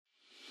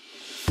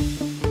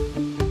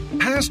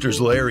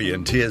Pastors Larry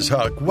and Tiz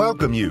Huck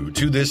welcome you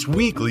to this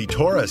weekly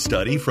Torah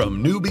study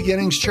from New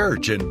Beginnings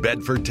Church in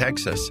Bedford,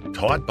 Texas,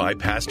 taught by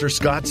Pastor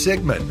Scott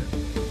Sigmund.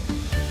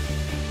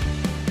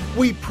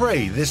 We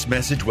pray this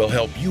message will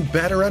help you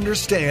better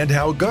understand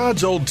how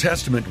God's Old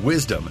Testament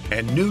wisdom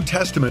and New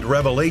Testament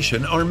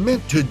revelation are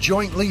meant to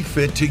jointly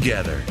fit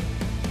together.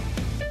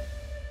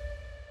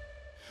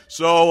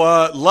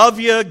 So, love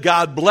you.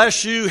 God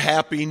bless you.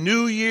 Happy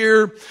New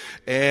Year.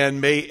 And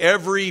may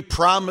every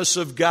promise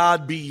of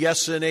God be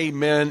yes and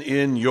amen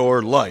in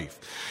your life.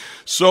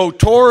 So,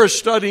 Torah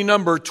study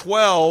number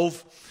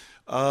 12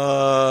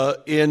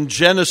 in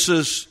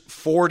Genesis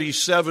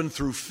 47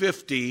 through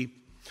 50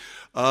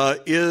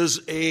 is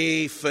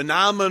a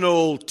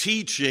phenomenal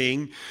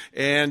teaching,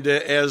 and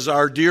as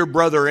our dear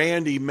brother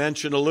Andy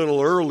mentioned a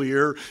little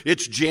earlier,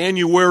 it's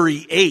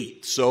January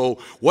 8th. So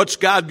what's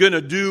God going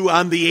to do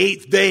on the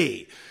 8th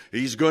day?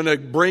 He's going to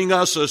bring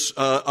us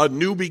a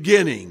new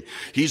beginning.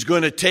 He's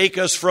going to take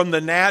us from the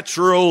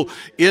natural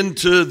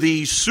into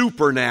the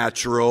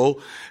supernatural.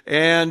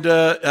 And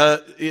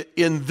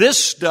in this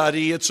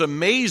study, it's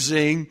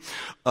amazing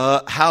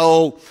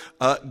how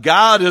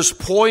God is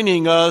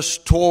pointing us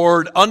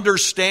toward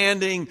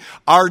understanding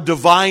our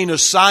divine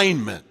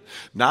assignment.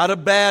 Not a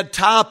bad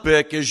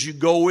topic as you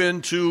go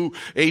into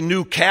a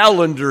new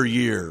calendar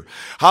year.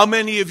 How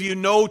many of you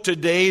know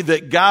today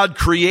that God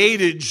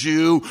created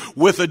you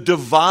with a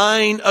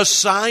divine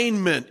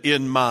assignment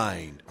in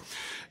mind?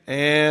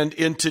 And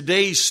in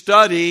today's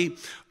study,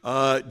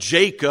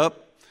 Jacob,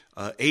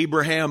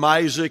 Abraham,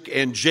 Isaac,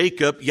 and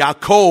Jacob,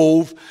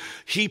 Yaakov,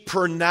 he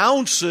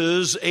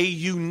pronounces a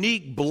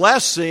unique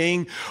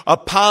blessing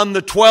upon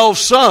the 12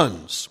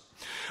 sons.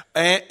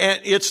 And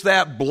it's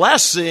that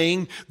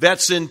blessing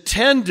that's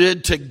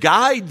intended to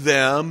guide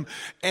them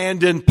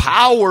and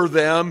empower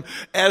them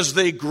as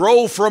they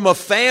grow from a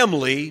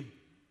family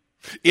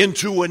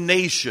into a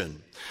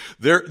nation.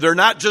 They're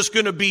not just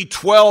going to be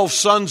 12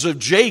 sons of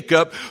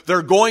Jacob.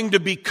 They're going to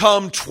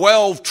become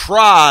 12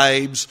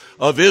 tribes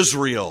of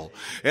Israel.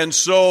 And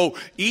so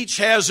each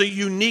has a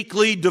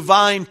uniquely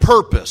divine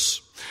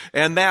purpose.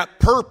 And that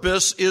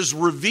purpose is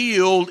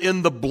revealed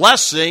in the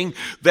blessing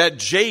that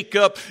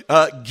Jacob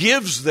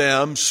gives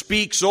them,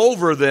 speaks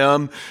over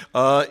them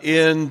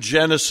in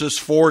Genesis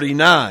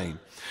 49.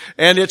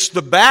 And it's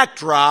the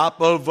backdrop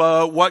of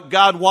what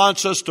God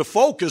wants us to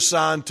focus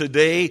on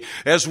today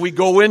as we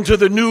go into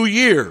the new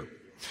year.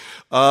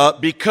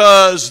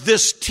 Because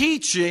this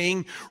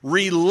teaching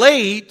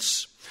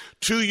relates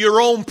to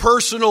your own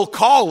personal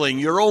calling,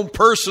 your own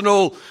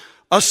personal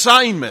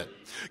assignment.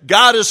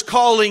 God is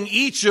calling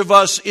each of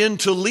us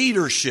into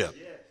leadership.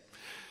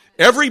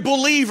 Every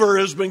believer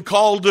has been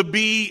called to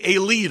be a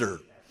leader.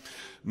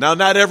 Now,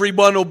 not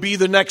everyone will be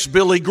the next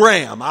Billy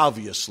Graham,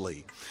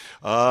 obviously.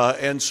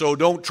 And so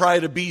don't try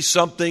to be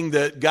something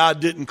that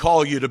God didn't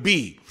call you to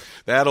be.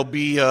 That'll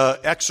be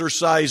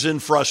exercise in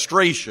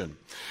frustration.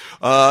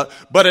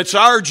 But it's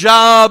our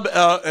job,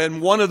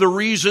 and one of the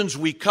reasons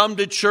we come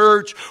to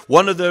church,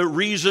 one of the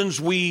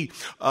reasons we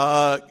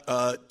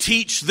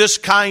teach this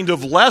kind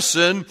of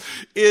lesson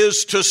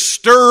is to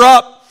stir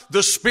up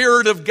the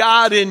Spirit of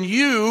God in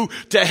you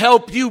to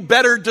help you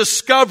better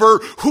discover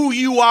who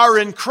you are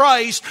in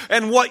Christ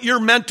and what you're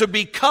meant to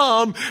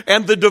become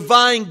and the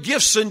divine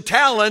gifts and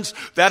talents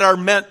that are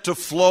meant to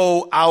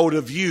flow out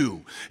of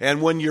you.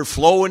 And when you're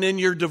flowing in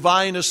your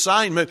divine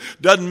assignment,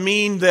 doesn't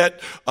mean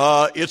that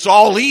it's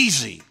all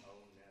easy.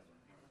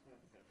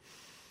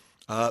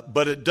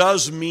 But it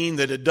does mean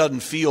that it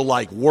doesn't feel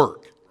like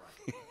work.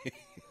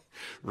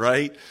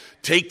 Right?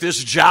 Take this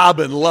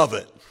job and love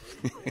it.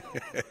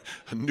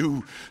 A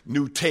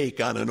new take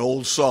on an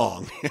old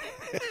song.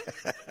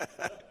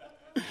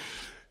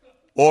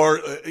 Or,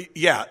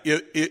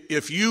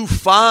 if you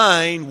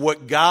find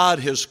what God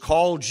has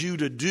called you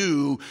to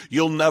do,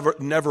 you'll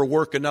never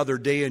work another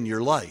day in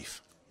your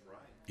life.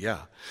 Yeah.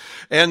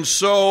 And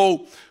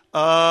so,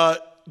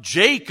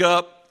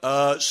 Jacob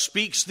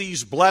speaks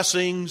these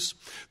blessings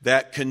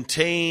that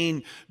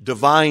contain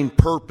divine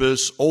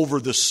purpose over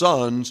the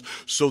sons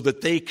so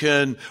that they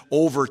can,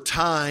 over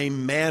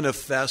time,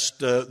 manifest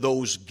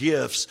those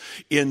gifts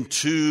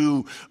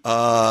into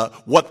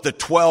what the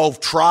 12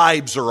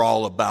 tribes are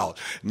all about.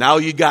 Now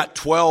you got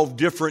 12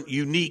 different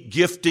unique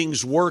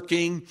giftings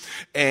working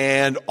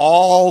and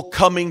all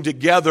coming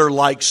together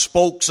like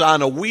spokes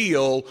on a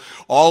wheel.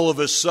 All of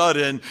a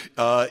sudden,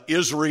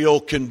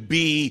 Israel can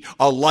be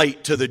a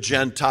light to the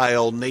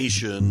Gentile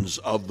nations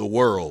of the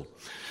world.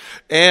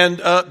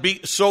 And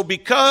so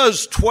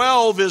because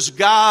 12 is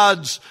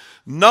God's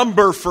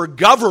number for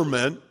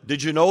government,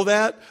 did you know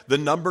that? The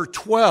number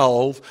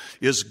 12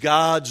 is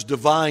God's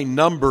divine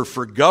number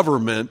for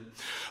government.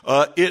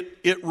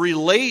 It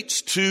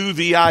relates to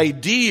the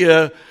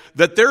idea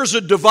that there's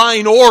a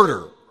divine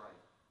order,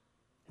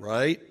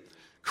 right?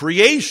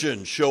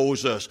 Creation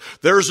shows us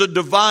there's a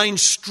divine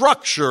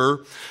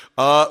structure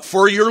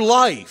for your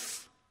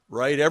life,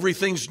 right?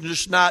 Everything's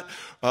just not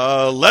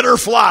let her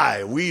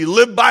fly. We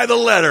live by the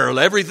letter.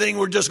 Everything,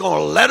 we're just going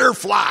to let her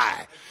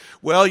fly.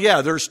 Well,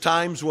 yeah, there's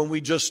times when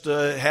we just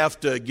have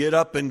to get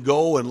up and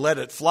go and let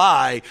it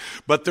fly,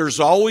 but there's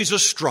always a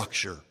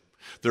structure.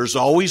 There's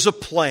always a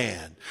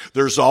plan.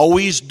 There's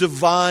always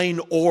divine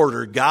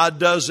order. God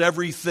does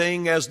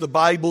everything, as the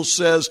Bible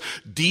says,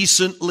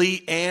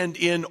 decently and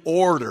in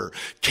order.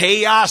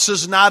 Chaos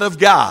is not of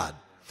God.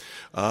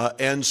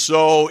 And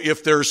so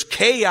if there's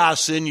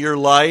chaos in your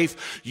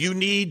life, you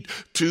need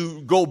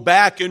to go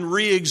back and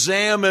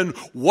re-examine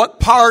what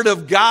part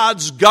of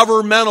God's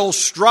governmental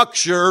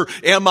structure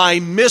am I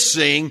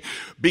missing,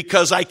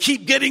 because I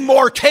keep getting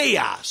more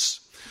chaos.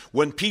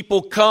 When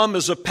people come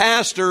as a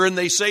pastor and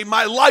they say,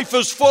 my life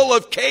is full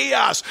of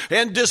chaos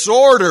and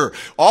disorder,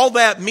 all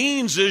that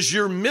means is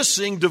you're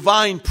missing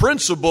divine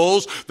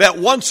principles that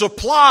once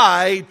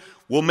applied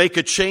will make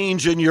a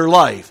change in your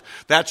life.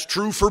 That's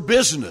true for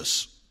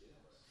business,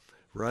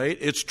 right?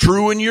 It's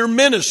true in your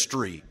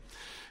ministry.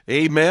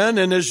 Amen.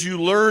 And as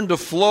you learn to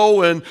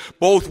flow in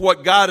both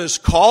what God has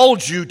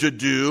called you to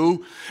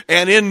do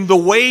and in the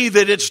way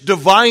that it's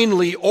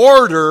divinely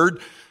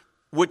ordered,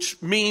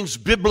 which means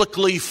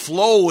biblically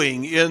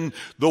flowing in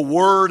the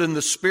Word and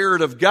the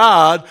Spirit of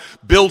God,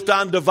 built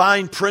on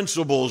divine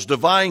principles,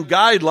 divine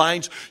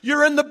guidelines,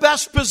 you're in the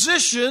best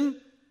position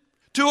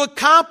to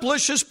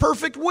accomplish His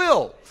perfect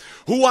will.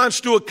 Who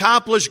wants to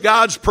accomplish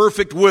God's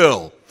perfect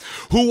will?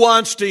 Who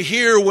wants to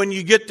hear when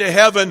you get to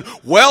heaven,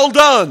 well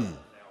done?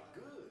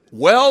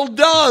 Well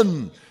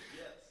done.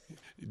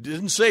 It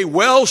didn't say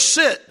well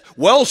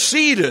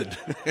seated.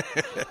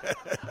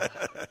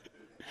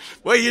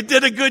 Well, you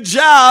did a good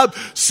job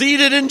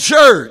seated in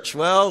church.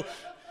 Well,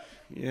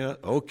 yeah,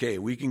 okay,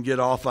 we can get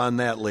off on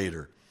that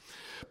later.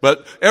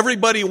 But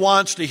everybody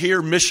wants to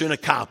hear mission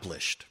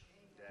accomplished,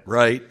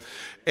 right?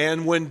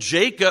 And when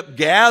Jacob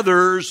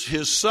gathers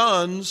his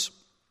sons,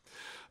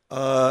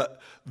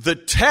 the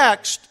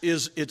text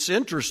it's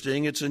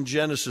interesting. It's in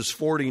Genesis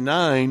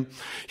 49.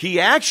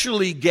 He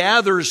actually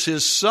gathers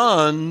his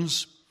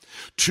sons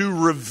to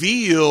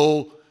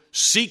reveal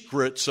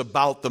secrets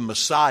about the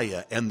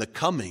Messiah and the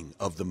coming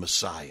of the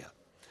Messiah.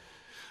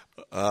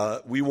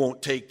 We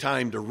won't take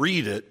time to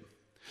read it,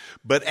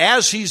 but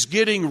as he's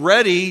getting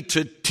ready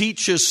to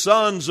teach his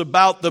sons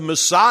about the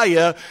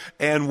Messiah,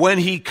 and when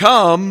he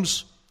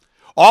comes,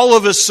 all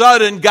of a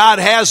sudden God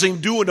has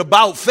him do an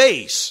about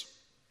face.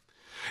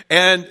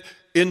 And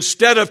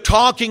instead of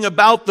talking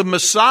about the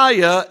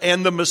Messiah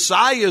and the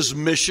Messiah's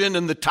mission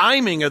and the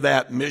timing of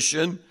that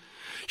mission,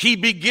 he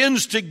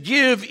begins to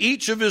give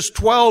each of his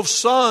 12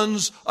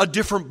 sons a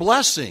different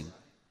blessing.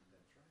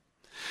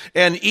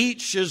 And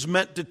each is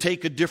meant to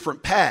take a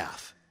different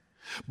path.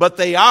 But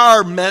they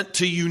are meant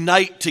to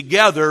unite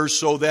together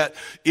so that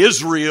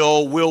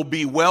Israel will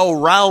be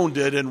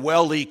well-rounded and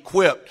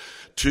well-equipped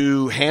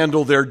to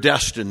handle their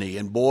destiny.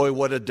 And boy,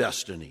 what a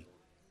destiny.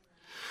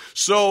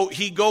 So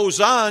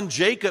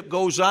Jacob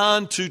goes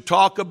on to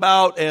talk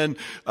about, and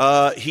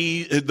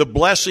the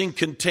blessing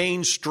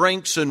contains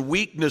strengths and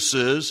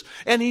weaknesses,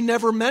 and he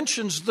never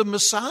mentions the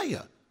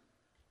Messiah.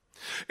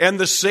 And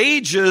the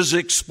sages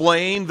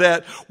explain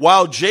that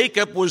while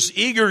Jacob was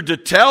eager to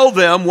tell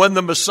them when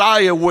the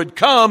Messiah would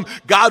come,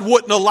 God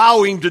wouldn't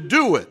allow him to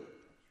do it.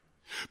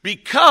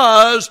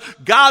 Because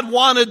God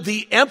wanted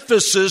the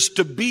emphasis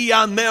to be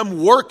on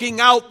them working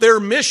out their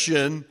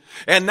mission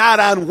and not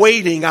on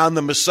waiting on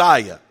the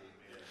Messiah.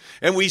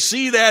 And we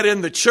see that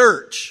in the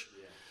church,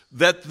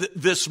 that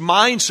this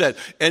mindset,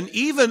 and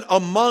even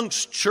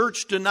amongst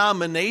church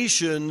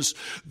denominations,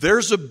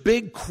 there's a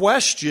big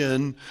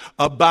question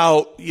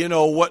about,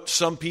 what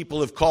some people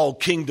have called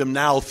kingdom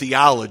now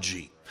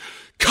theology.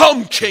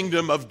 Come,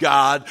 kingdom of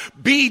God,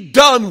 be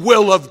done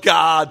will of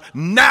God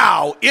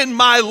now in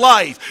my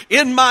life,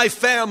 in my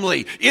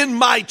family, in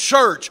my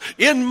church,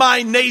 in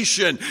my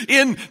nation,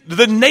 in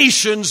the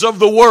nations of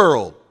the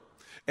world.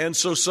 And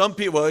so some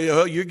people,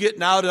 you're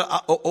getting out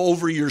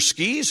over your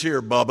skis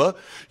here, Bubba.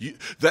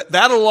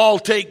 That'll all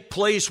take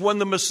place when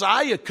the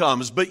Messiah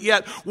comes. But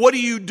yet, what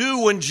do you do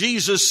when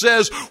Jesus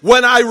says,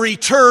 when I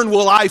return,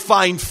 will I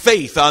find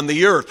faith on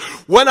the earth?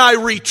 When I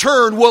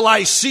return, will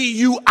I see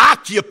you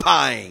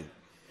occupying?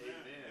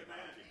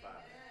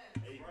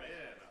 Amen.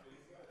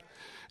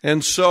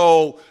 And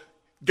so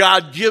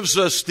God gives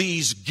us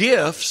these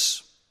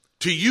gifts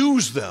to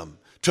use them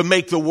to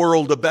make the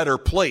world a better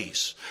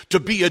place, to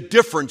be a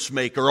difference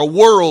maker, a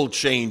world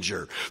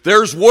changer.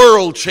 There's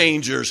world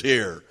changers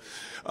here.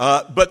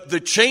 But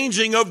the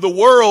changing of the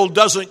world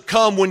doesn't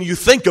come when you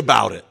think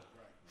about it.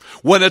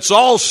 When it's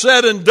all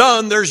said and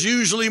done, there's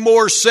usually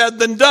more said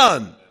than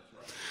done.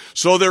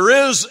 So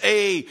there is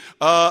a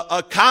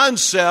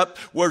concept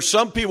where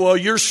some people,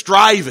 you're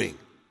striving.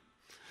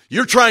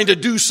 You're trying to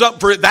do something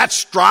for it. That's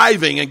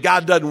striving, and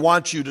God doesn't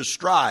want you to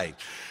strive.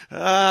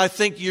 I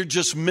think you're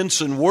just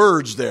mincing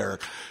words there.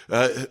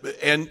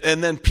 And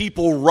then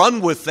people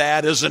run with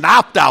that as an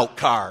opt-out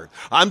card.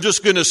 I'm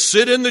just going to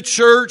sit in the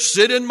church,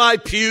 sit in my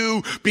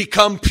pew,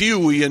 become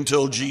pewy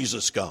until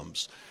Jesus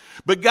comes.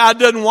 But God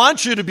doesn't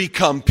want you to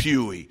become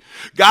pewy.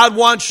 God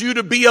wants you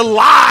to be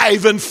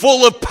alive and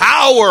full of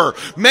power,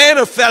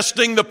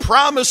 manifesting the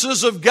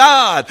promises of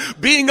God,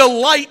 being a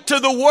light to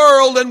the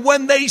world, and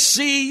when they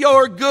see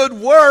your good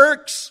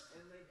works.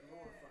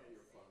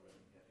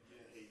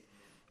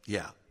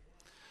 Yeah.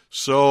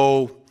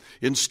 So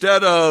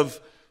instead of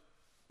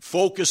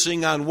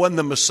focusing on when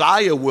the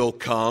Messiah will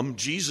come,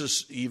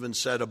 Jesus even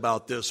said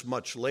about this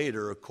much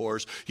later, of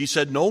course. He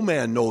said, no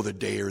man know the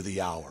day or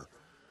the hour.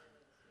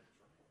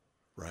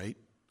 Right?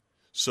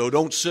 So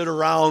don't sit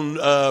around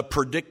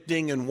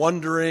predicting and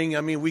wondering.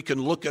 I mean, we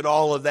can look at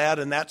all of that,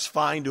 and that's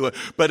fine to it.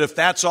 But if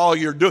that's all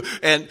you're doing,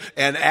 and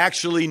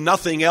actually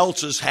nothing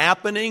else is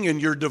happening in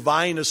your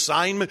divine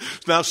assignment.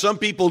 Now, some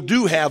people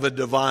do have a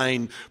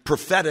divine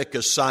prophetic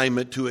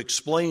assignment to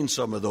explain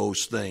some of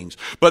those things.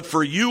 But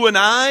for you and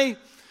I,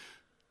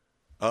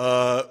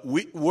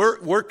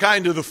 we're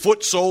kind of the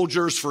foot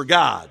soldiers for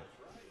God.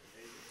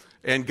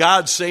 And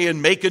God's saying,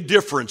 make a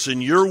difference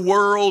in your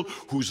world,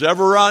 who's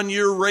ever on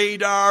your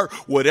radar,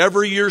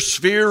 whatever your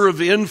sphere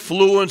of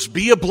influence,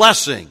 be a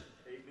blessing.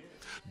 Amen.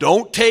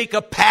 Don't take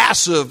a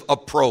passive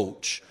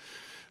approach.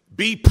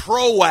 Be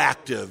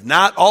proactive,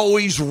 not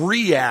always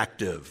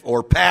reactive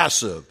or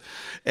passive.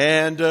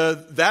 And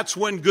that's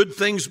when good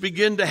things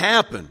begin to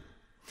happen.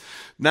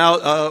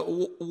 Now,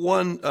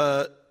 one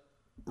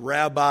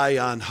rabbi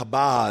on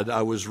Chabad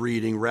I was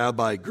reading,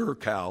 Rabbi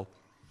Gurkow,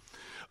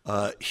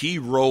 he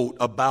wrote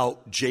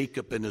about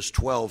Jacob and his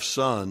 12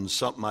 sons,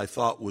 something I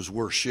thought was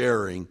worth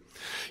sharing.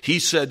 He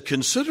said,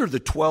 consider the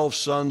 12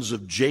 sons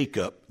of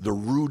Jacob, the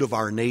root of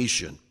our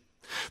nation.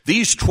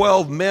 These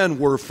 12 men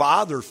were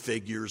father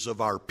figures of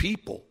our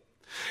people,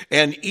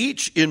 and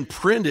each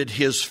imprinted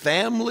his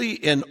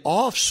family and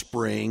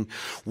offspring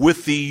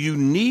with the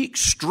unique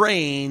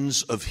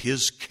strains of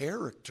his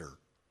character.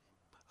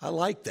 I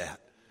like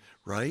that,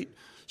 right?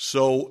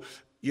 So,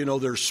 you know,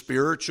 they're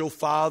spiritual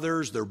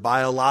fathers, they're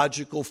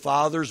biological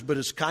fathers, but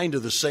it's kind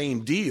of the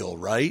same deal,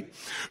 right?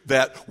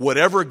 That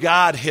whatever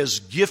God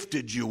has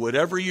gifted you,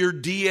 whatever your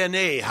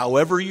DNA,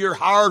 however you're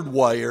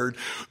hardwired,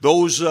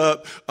 those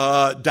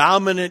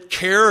dominant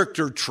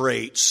character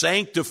traits,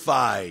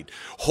 sanctified,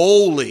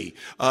 holy,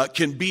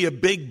 can be a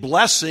big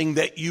blessing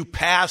that you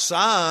pass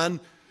on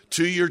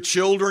to your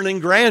children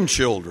and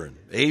grandchildren.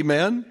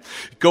 Amen.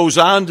 It goes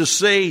on to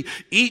say,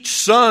 each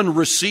son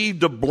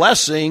received a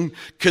blessing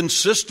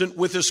consistent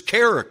with his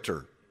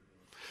character.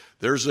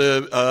 There's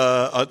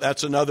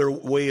that's another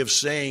way of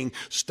saying,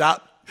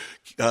 stop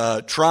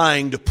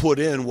trying to put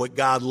in what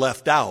God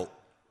left out.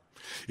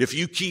 If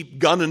you keep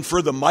gunning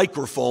for the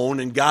microphone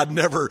and God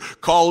never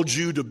called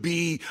you to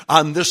be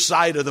on this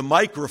side of the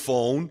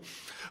microphone,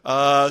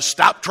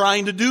 stop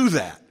trying to do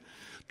that.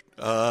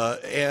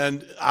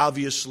 And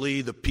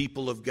obviously the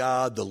people of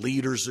God, the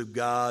leaders of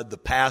God, the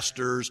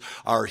pastors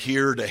are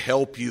here to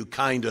help you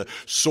kind of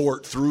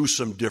sort through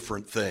some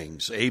different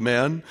things.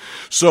 Amen.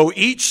 So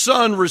each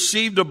son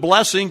received a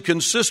blessing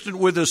consistent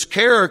with his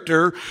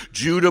character.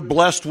 Judah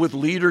blessed with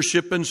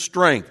leadership and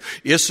strength.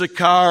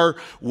 Issachar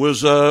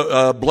was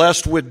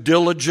blessed with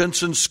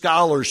diligence and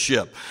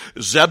scholarship.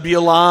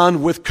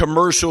 Zebulun with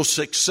commercial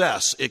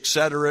success,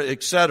 etc.,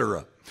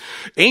 etc.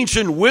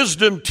 Ancient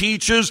wisdom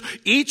teaches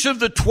each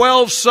of the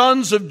 12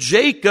 sons of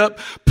Jacob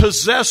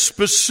possessed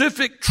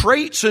specific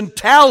traits and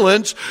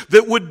talents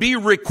that would be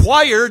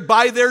required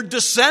by their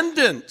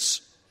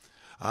descendants.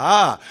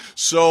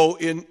 So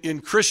in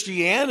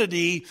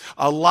Christianity,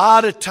 a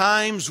lot of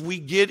times we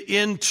get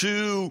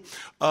into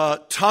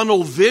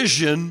tunnel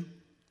vision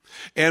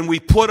and we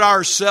put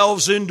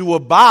ourselves into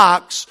a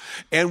box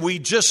and we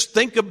just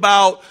think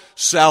about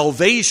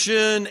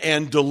salvation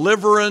and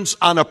deliverance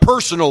on a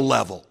personal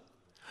level.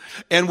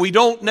 And we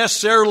don't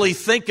necessarily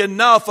think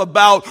enough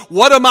about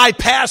what am I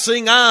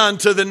passing on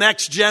to the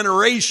next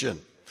generation.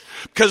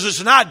 Because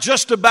it's not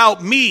just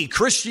about me.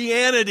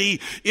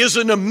 Christianity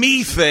isn't a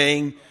me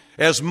thing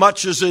as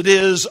much as it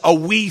is a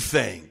we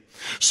thing.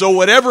 So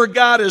whatever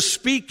God is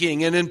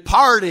speaking and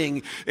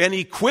imparting and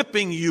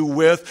equipping you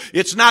with,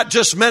 it's not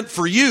just meant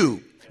for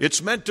you.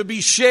 It's meant to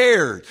be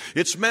shared.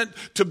 It's meant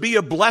to be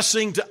a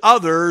blessing to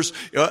others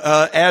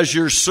as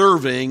you're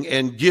serving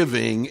and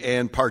giving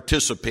and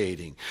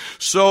participating.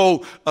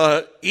 So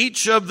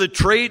each of the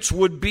traits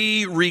would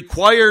be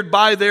required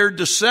by their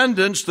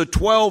descendants, the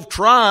 12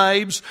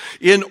 tribes,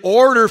 in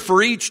order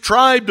for each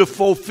tribe to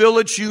fulfill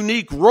its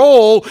unique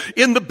role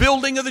in the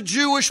building of the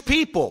Jewish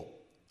people.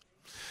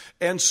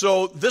 And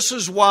so this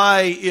is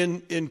why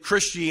in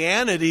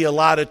Christianity a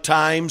lot of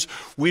times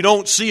we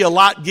don't see a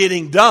lot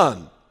getting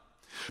done.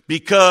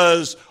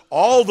 Because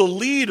all the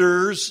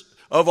leaders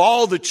of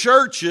all the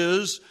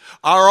churches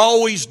are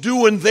always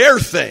doing their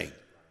thing.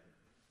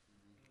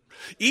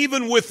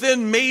 Even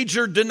within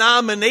major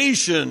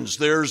denominations,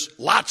 there's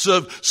lots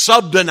of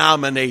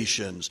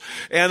sub-denominations.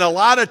 And a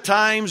lot of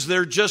times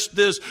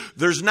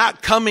there's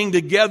not coming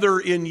together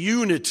in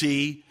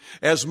unity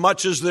as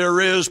much as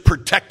there is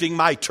protecting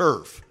my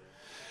turf.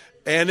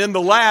 And in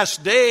the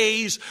last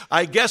days,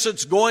 I guess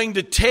it's going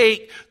to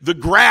take the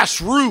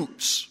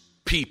grassroots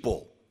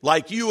people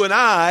like you and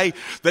I,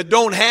 that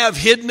don't have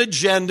hidden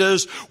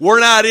agendas. We're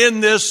not in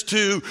this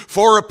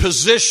for a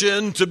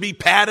position, to be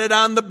patted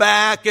on the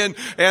back and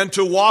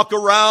to walk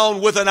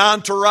around with an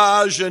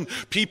entourage and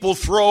people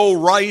throw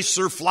rice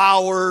or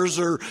flowers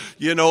or,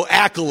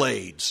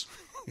 accolades.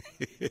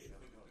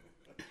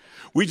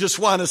 We just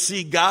want to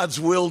see God's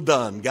will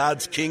done,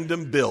 God's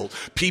kingdom built,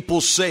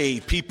 people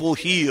saved, people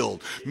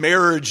healed,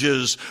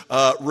 marriages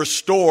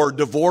restored,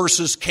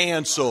 divorces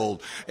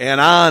canceled,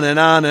 and on and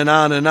on and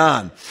on and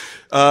on.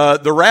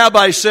 The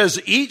rabbi says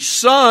each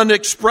son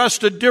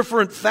expressed a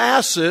different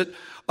facet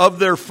of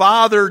their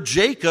father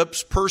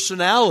Jacob's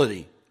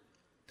personality.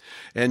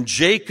 And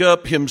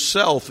Jacob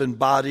himself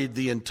embodied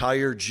the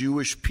entire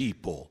Jewish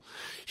people.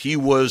 He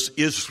was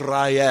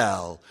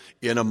Israel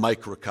in a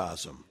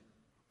microcosm.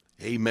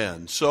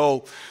 Amen.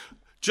 So,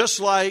 just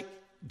like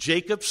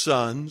Jacob's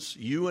sons,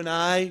 you and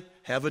I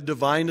have a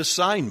divine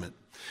assignment,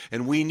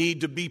 and we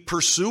need to be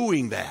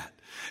pursuing that,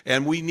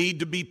 and we need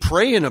to be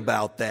praying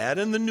about that,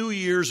 and the new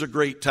year's a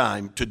great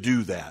time to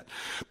do that,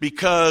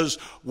 because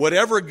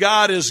whatever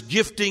God is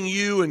gifting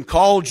you and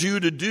called you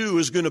to do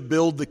is going to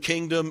build the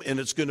kingdom, and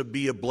it's going to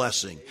be a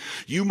blessing.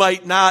 You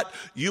might not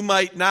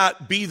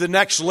be the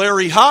next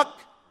Larry Huck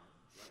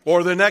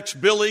or the next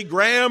Billy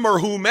Graham or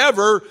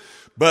whomever,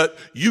 but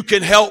you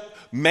can help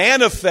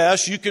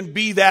manifest, you can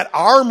be that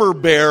armor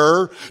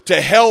bearer to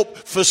help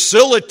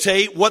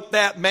facilitate what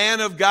that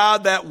man of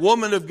God, that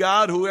woman of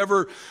God,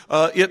 whoever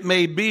it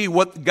may be,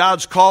 what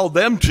God's called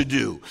them to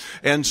do.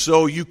 And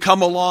so you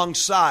come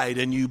alongside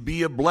and you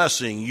be a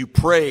blessing. You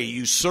pray,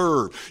 you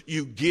serve,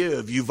 you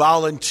give, you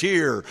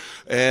volunteer,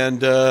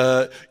 and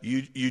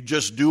you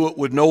just do it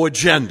with no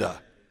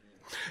agenda.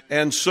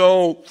 And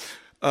so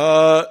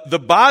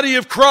the body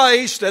of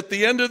Christ, at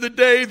the end of the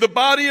day, the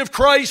body of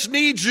Christ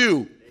needs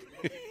you.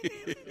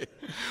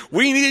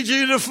 We need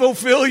you to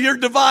fulfill your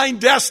divine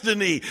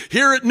destiny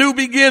here at New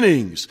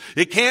Beginnings.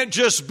 It can't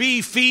just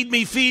be feed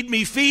me, feed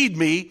me, feed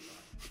me.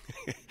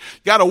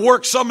 Got to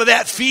work some of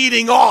that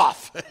feeding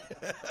off.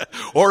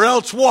 Or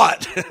else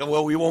what?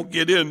 Well, we won't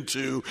get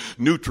into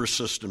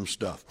Nutrisystem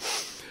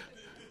stuff.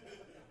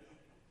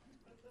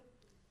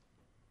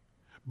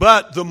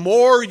 But the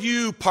more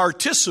you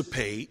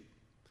participate,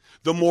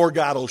 the more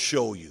God will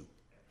show you.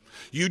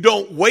 You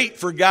don't wait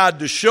for God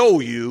to show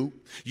you.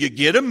 You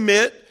get a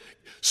mitt,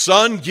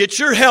 son, get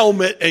your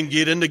helmet and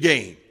get in the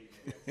game.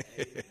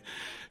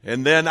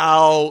 And then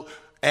I'll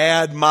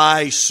add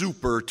my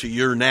super to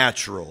your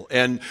natural.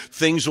 And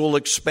things will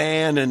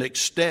expand and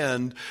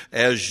extend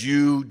as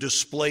you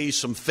display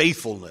some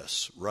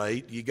faithfulness,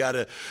 right? You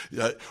gotta,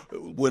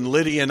 when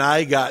Lydia and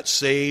I got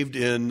saved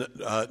in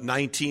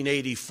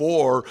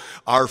 1984,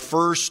 our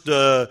first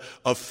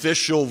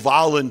official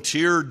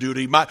volunteer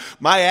duty, my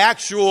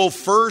actual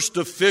first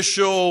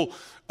official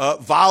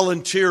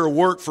volunteer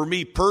work for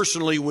me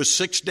personally was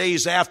 6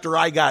 days after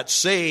I got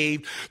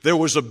saved. There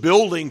was a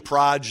building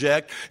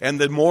project, and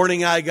the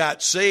morning I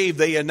got saved,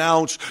 they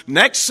announced,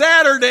 next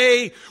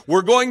Saturday,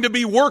 we're going to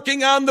be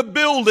working on the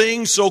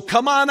building, so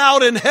come on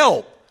out and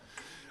help.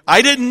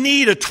 I didn't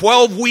need a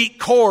 12-week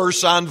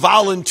course on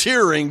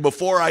volunteering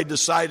before I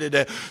decided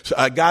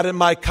I got in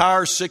my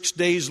car 6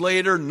 days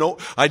later. No,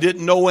 I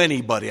didn't know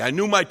anybody. I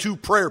knew my two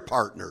prayer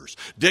partners,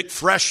 Dick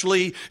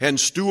Freshley and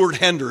Stuart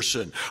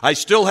Henderson. I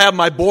still have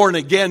my born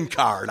again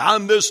card.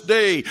 On this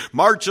day,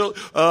 March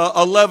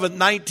 11th,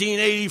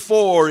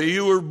 1984,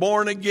 you were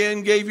born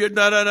again, gave you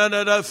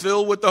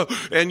filled with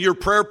and your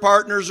prayer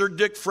partners are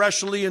Dick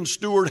Freshley and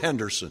Stuart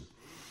Henderson.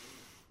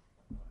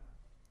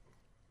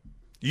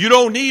 You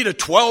don't need a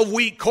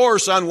 12-week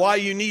course on why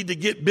you need to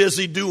get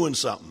busy doing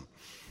something.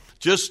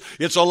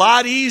 It's a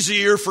lot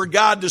easier for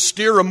God to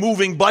steer a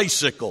moving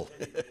bicycle.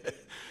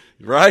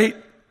 Right?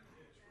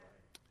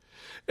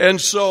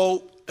 And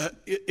so,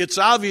 it's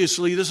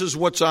obviously, this is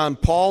what's on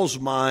Paul's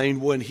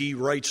mind when he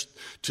writes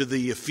to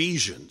the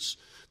Ephesians,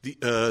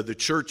 the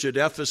church at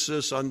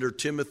Ephesus under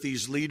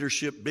Timothy's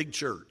leadership, big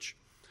church.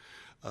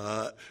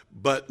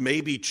 But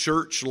maybe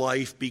church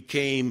life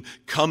became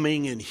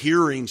coming and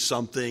hearing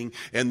something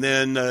and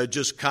then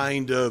just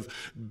kind of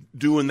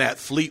doing that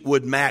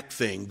Fleetwood Mac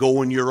thing,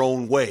 going your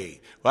own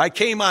way. I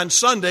came on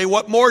Sunday,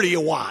 what more do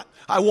you want?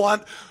 I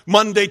want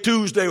Monday,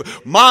 Tuesday,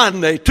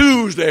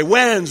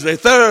 Wednesday,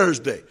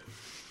 Thursday.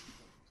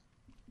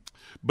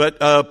 But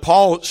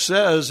Paul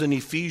says in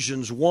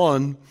Ephesians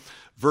 1,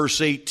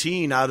 Verse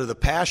 18 out of the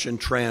Passion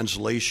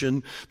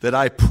Translation, that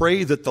I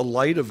pray that the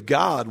light of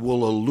God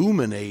will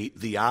illuminate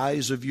the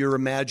eyes of your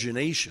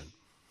imagination.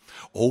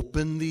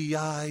 Open the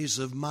eyes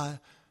of my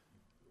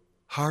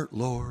heart,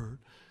 Lord,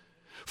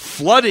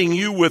 flooding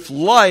you with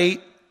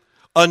light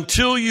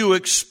until you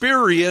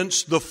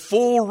experience the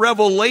full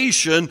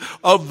revelation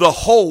of the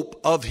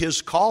hope of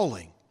his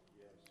calling.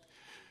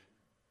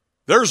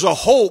 There's a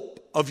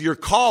hope of your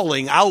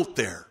calling out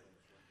there.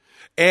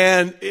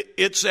 And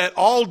it's at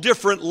all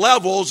different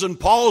levels, and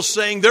Paul's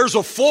saying there's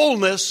a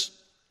fullness,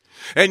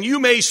 and you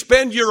may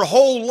spend your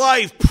whole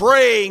life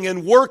praying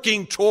and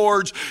working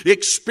towards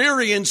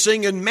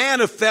experiencing and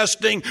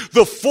manifesting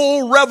the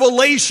full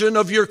revelation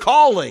of your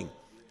calling.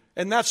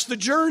 And that's the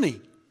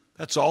journey.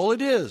 That's all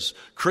it is.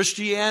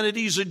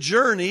 Christianity's a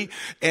journey,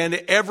 and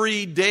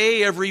every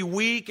day, every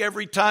week,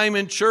 every time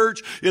in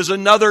church is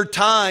another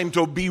time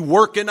to be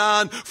working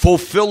on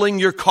fulfilling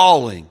your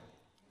calling.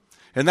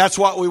 And that's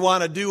what we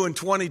want to do in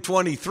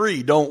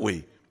 2023, don't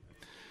we?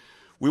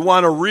 We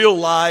want to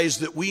realize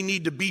that we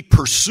need to be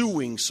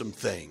pursuing some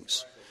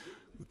things.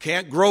 We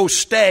can't grow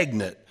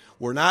stagnant.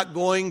 We're not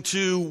going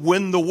to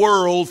win the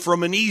world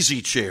from an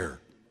easy chair.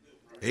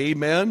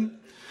 Amen?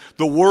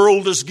 The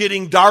world is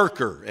getting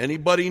darker.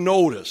 Anybody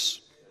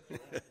notice?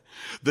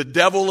 The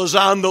devil is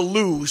on the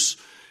loose.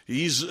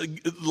 He's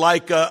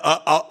like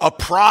a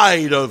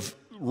pride of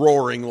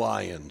roaring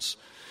lions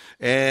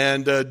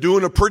and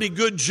doing a pretty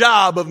good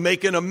job of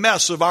making a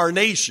mess of our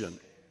nation.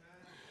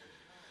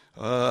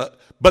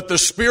 But the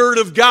Spirit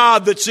of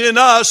God that's in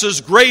us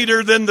is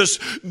greater than this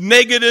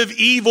negative,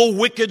 evil,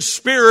 wicked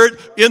spirit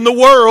in the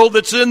world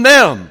that's in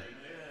them.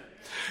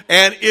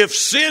 And if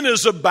sin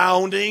is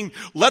abounding,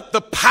 let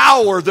the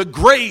power, the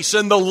grace,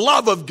 and the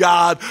love of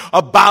God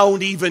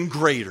abound even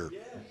greater.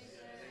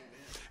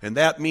 And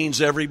that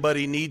means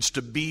everybody needs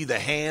to be the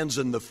hands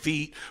and the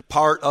feet,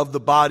 part of the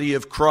body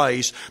of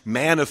Christ,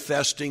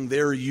 manifesting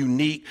their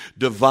unique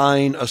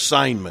divine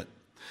assignment.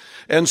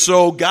 And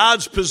so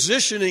God's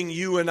positioning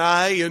you and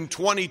I in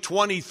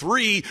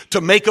 2023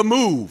 to make a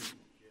move.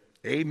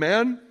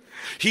 Amen?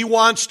 He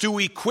wants to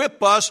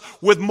equip us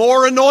with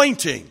more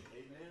anointing.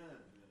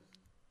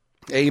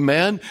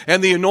 Amen.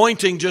 And the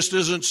anointing just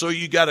isn't so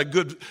you got a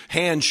good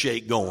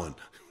handshake going.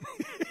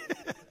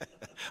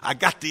 I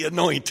got the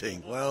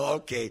anointing. Well,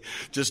 okay.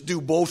 Just do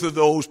both of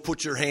those,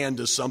 put your hand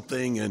to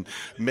something, and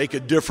make a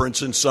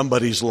difference in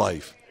somebody's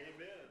life.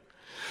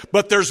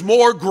 But there's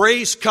more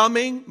grace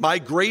coming. My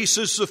grace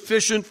is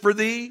sufficient for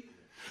thee.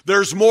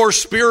 There's more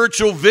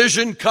spiritual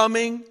vision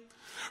coming.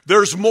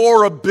 There's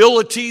more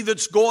ability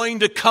that's going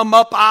to come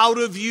up out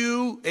of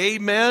you.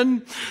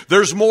 Amen.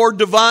 There's more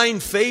divine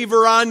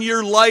favor on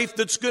your life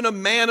that's going to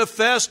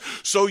manifest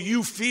so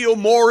you feel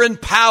more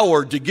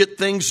empowered to get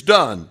things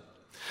done.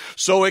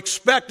 So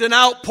expect an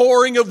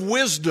outpouring of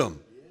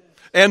wisdom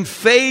and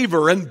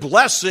favor and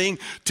blessing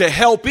to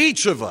help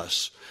each of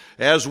us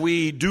as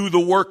we do the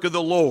work of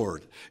the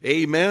Lord.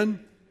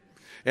 Amen.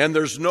 And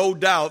there's no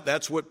doubt,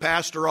 that's what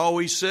Pastor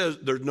always says,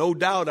 there's no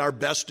doubt our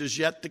best is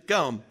yet to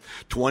come.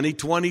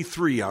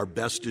 2023, our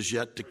best is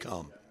yet to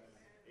come.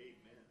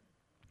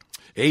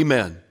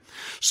 Amen.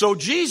 So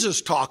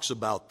Jesus talks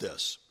about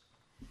this.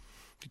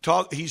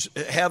 He's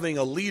having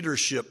a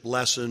leadership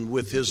lesson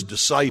with his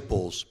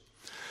disciples.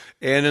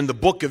 And in the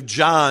book of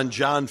John,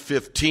 John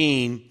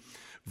 15,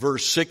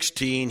 verse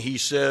 16, he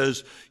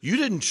says, "You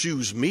didn't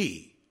choose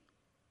me.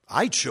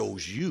 I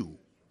chose you."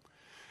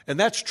 And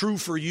that's true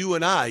for you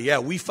and I. Yeah,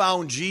 we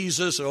found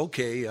Jesus.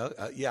 Okay,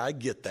 yeah, I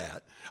get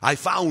that. I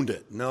found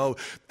it. No,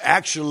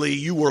 actually,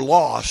 you were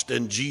lost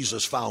and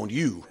Jesus found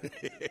you.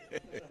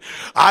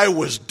 I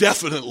was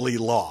definitely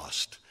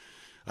lost.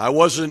 I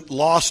wasn't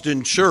lost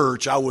in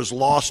church. I was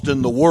lost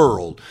in the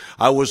world.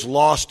 I was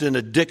lost in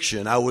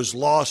addiction. I was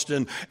lost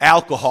in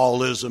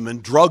alcoholism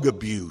and drug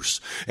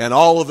abuse. And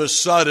all of a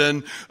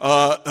sudden,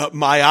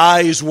 my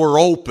eyes were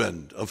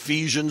opened,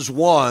 Ephesians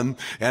 1,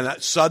 and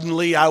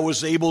suddenly I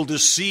was able to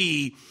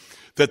see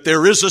that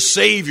there is a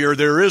Savior,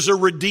 there is a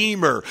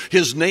Redeemer.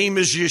 His name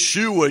is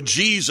Yeshua,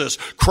 Jesus,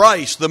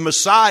 Christ, the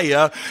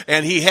Messiah,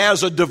 and He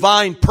has a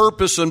divine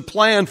purpose and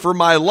plan for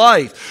my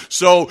life.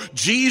 So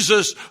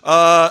Jesus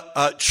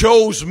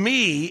chose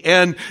me,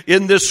 and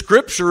in this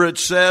scripture it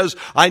says,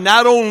 I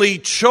not only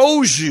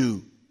chose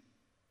you,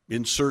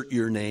 insert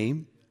your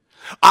name,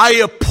 I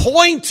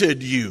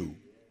appointed you.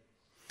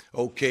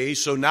 Okay,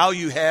 so now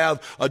you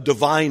have a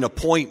divine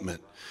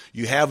appointment.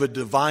 You have a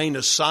divine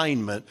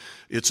assignment.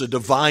 It's a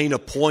divine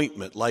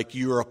appointment, like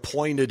you're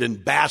appointed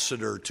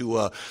ambassador to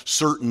a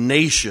certain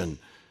nation.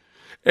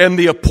 And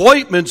the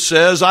appointment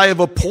says, I have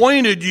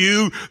appointed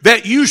you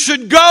that you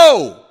should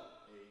go.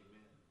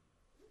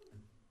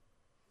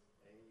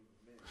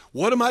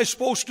 What am I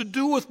supposed to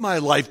do with my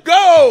life?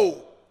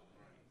 Go!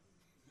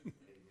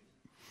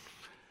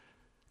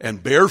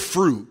 And bear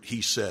fruit,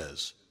 he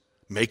says.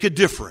 Make a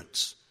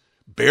difference.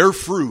 Bear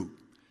fruit.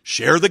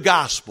 Share the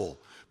gospel.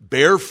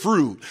 Bear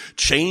fruit.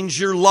 Change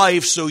your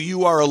life so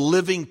you are a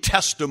living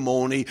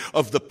testimony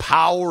of the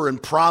power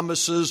and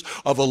promises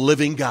of a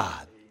living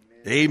God.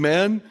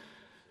 Amen.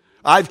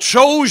 I've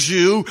chose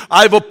you.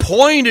 I've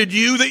appointed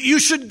you that you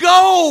should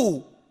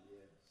go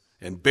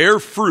and bear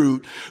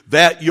fruit,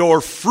 that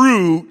your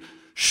fruit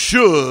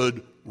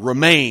should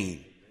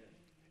remain.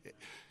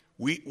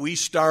 We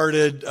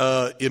started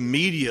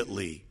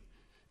immediately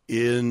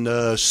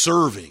in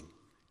serving,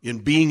 in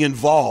being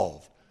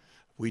involved.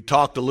 We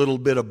talked a little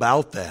bit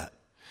about that.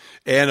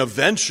 And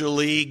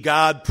eventually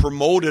God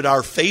promoted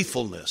our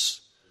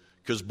faithfulness.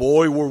 Because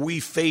boy, were we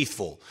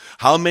faithful.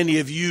 How many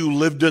of you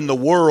lived in the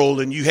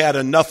world and you had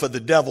enough of the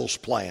devil's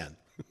plan?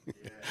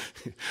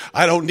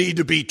 I don't need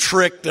to be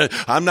tricked.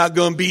 I'm not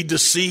going to be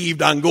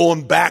deceived on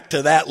going back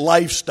to that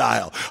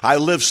lifestyle. I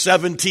lived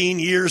 17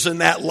 years in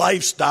that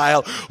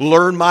lifestyle,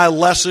 learned my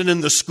lesson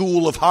in the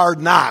school of hard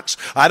knocks.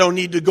 I don't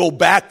need to go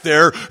back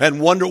there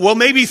and wonder, well,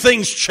 maybe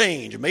things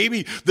change.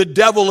 Maybe the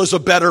devil is a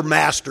better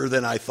master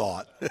than I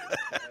thought.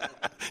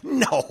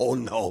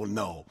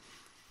 No.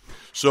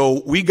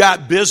 So we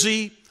got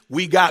busy.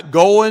 We got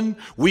going,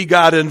 we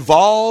got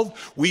involved,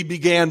 we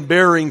began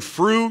bearing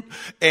fruit,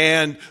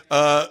 and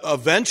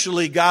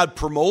eventually God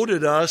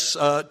promoted us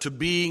to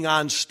being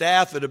on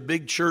staff at a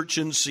big church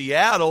in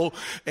Seattle,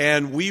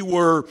 and we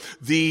were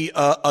the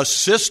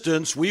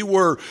assistants, we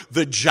were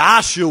the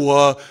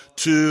Joshua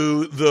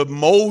to the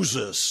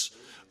Moses,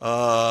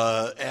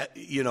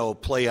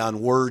 play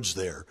on words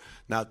there.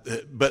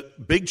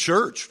 But big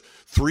church,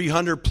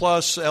 300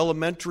 plus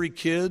elementary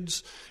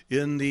kids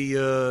in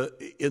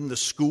the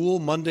school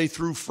Monday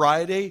through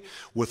Friday,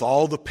 with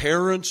all the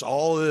parents,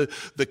 all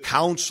the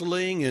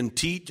counseling and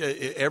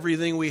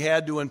everything we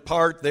had to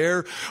impart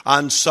there.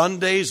 On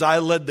Sundays, I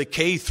led the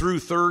K through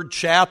 3rd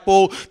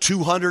chapel,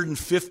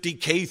 250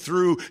 K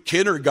through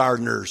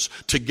kindergartners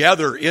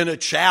together in a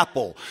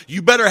chapel.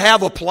 You better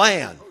have a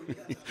plan.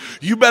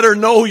 You better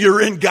know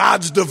you're in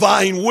God's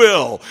divine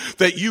will,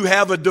 that you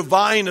have a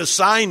divine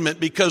assignment,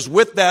 because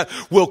with that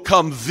will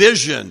come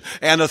vision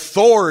and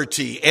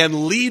authority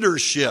and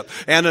leadership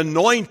and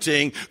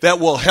anointing that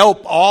will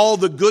help all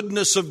the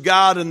goodness of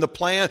God and the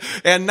plan.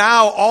 And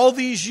now, all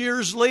these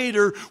years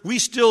later, we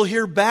still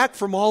hear back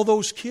from all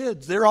those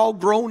kids. They're all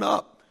grown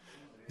up.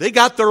 They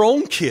got their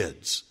own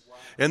kids.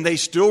 And they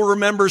still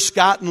remember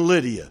Scott and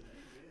Lydia.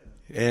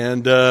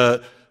 And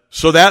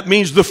so that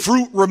means the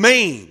fruit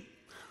remains.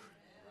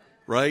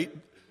 Right?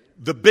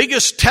 The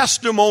biggest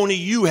testimony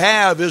you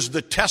have is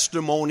the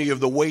testimony of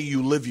the way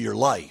you live your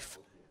life.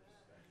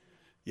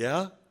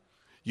 Yeah?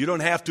 You don't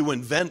have to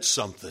invent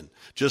something.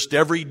 Just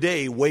every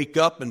day wake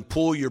up and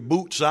pull your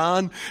boots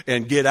on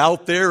and get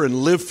out there and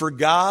live for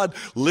God,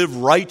 live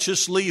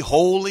righteously,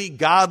 holy,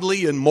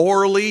 godly, and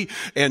morally,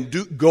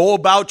 and go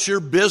about your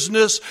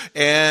business,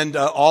 and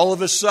all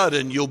of a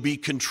sudden you'll be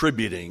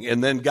contributing,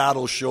 and then God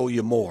will show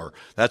you more.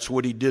 That's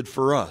what He did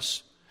for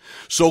us.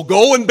 So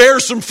go and bear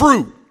some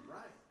fruit.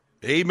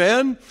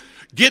 Amen.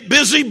 Get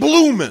busy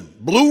blooming.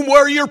 Bloom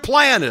where you're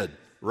planted,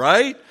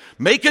 right?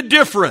 Make a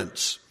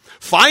difference.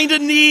 Find a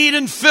need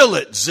and fill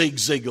it, Zig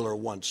Ziglar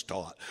once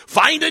taught.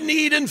 Find a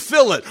need and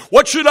fill it.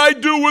 What should I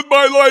do with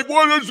my life?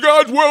 What is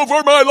God's will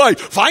for my life?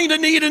 Find a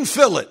need and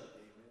fill it.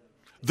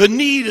 The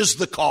need is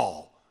the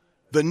call.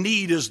 The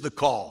need is the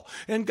call.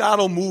 And God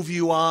will move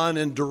you on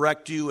and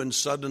direct you, and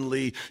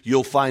suddenly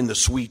you'll find the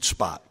sweet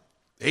spot.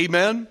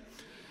 Amen.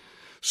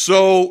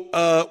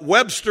 So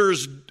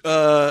Webster's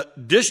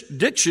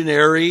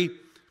dictionary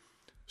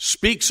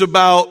speaks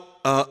about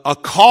a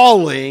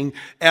calling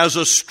as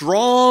a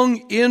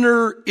strong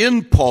inner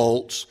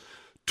impulse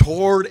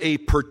toward a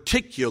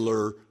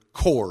particular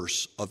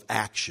course of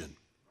action.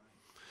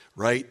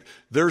 Right?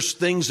 There's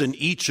things in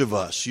each of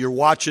us. You're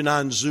watching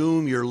on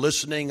Zoom, you're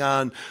listening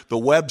on the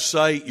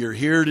website, you're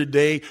here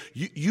today.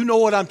 You know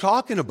what I'm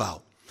talking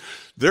about.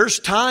 There's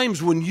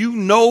times when you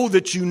know,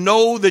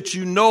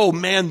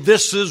 man,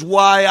 this is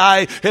why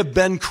I have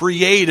been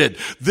created.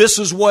 This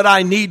is what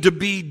I need to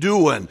be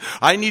doing.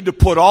 I need to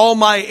put all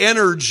my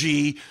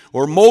energy,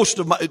 or most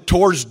of my,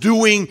 towards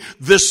doing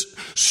this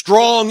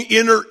strong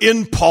inner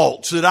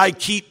impulse that I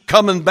keep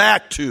coming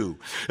back to,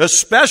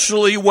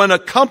 especially when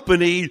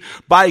accompanied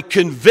by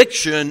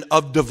conviction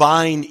of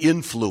divine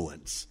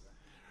influence.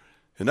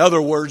 In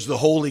other words, the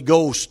Holy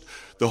Ghost,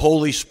 the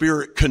Holy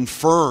Spirit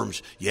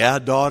confirms, yeah,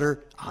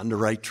 daughter, on the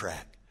right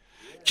track.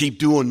 Keep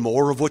doing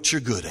more of what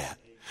you're good at.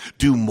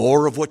 Do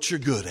more of what you're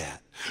good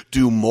at.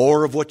 Do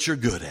more of what you're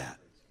good at.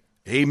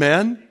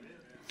 Amen?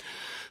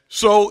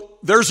 So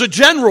there's a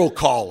general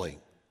calling.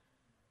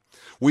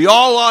 We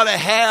all ought to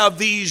have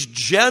these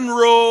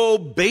general,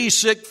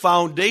 basic,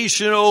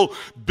 foundational,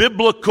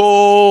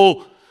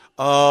 biblical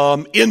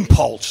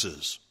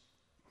impulses.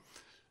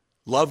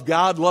 Love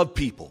God, love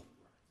people.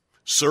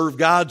 Serve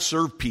God,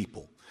 serve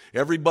people.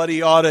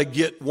 Everybody ought to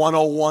get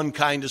 101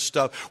 kind of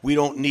stuff. We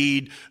don't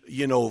need,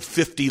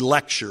 50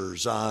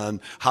 lectures on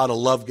how to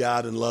love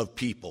God and love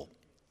people.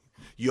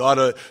 You ought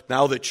to,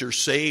 now that you're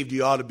saved,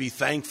 you ought to be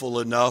thankful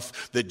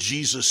enough that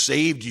Jesus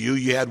saved you.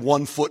 You had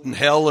one foot in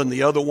hell and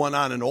the other one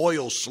on an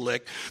oil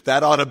slick.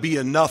 That ought to be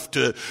enough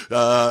to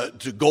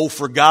go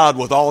for God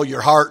with all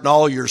your heart and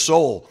all your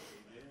soul.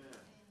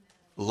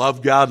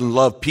 Love God and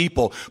love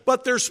people.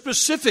 But there's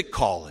specific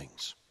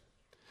callings.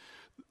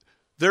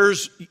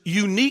 There's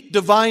unique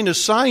divine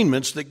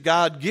assignments that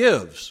God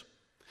gives.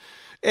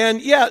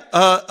 And yet,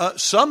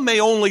 some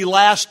may only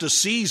last a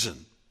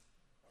season.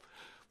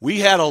 We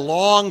had a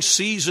long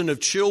season of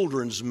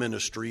children's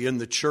ministry in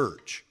the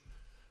church,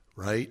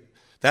 right?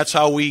 That's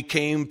how we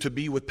came to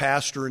be with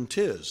Pastor and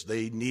Tiz.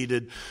 They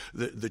needed,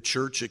 the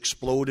church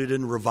exploded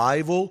in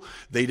revival.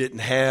 They didn't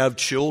have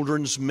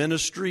children's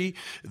ministry.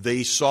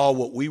 They saw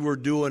what we were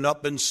doing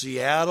up in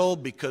Seattle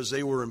because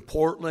they were in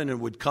Portland and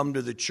would come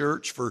to the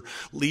church for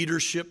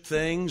leadership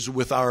things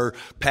with our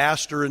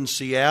pastor in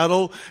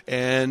Seattle.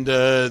 And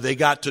they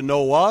got to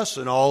know us,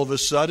 and all of a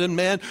sudden,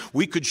 man,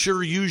 we could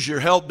sure use your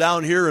help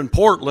down here in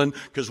Portland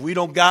because we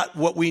don't got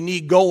what we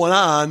need going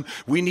on.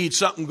 We need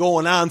something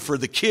going on for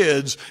the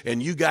kids,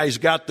 and you guys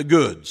got the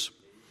goods.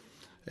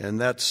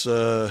 And that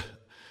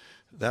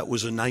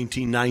was in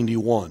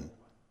 1991.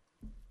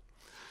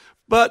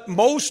 But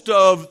most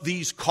of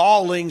these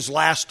callings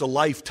last a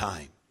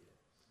lifetime.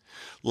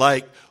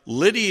 Like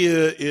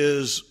Lydia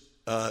is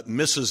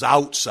Mrs.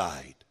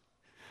 Outside.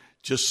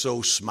 Just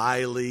so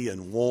smiley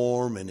and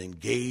warm and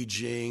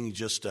engaging,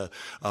 just a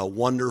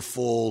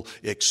wonderful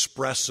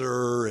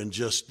expresser and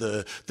just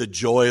the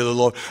joy of the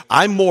Lord.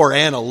 I'm more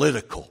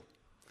analytical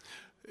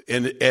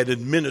and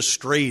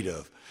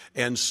administrative.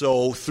 And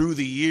so through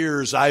the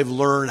years, I've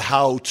learned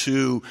how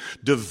to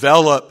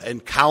develop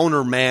and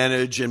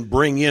countermanage and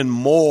bring in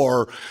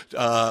more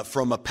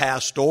from a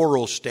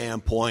pastoral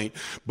standpoint.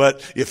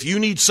 But if you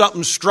need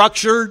something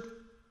structured,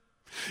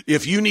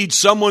 if you need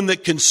someone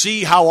that can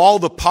see how all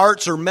the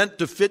parts are meant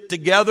to fit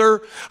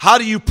together, how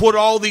do you put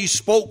all these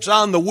spokes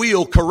on the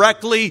wheel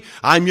correctly?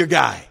 I'm your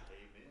guy.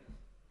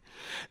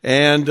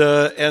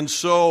 And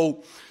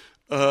so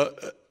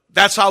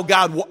that's how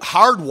God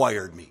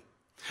hardwired me.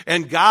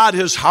 And God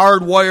has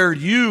hardwired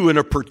you in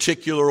a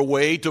particular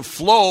way to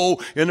flow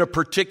in a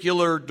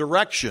particular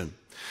direction.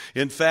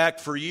 In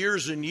fact, for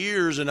years and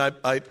years, and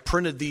I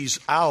printed these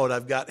out,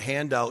 I've got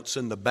handouts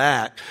in the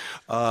back,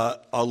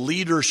 a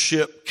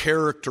leadership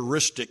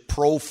characteristic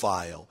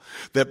profile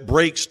that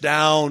breaks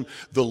down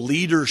the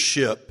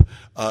leadership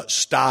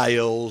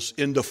styles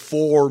into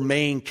four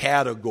main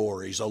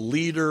categories: a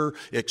leader,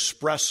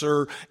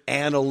 expressor,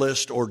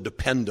 analyst, or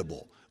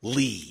dependable.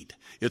 Lead.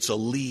 It's a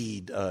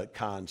lead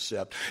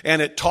concept.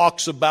 And it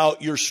talks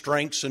about your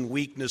strengths and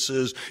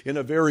weaknesses in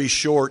a very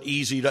short,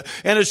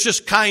 and it's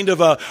just kind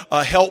of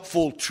a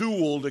helpful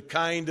tool to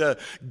kind of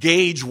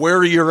gauge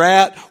where you're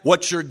at,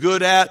 what you're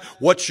good at,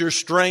 what's your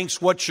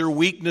strengths, what's your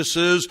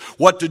weaknesses,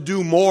 what to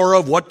do more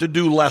of, what to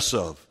do less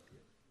of.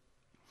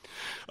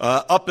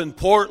 Up in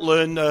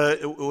Portland,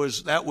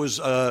 Luis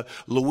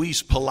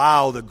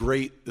Palau,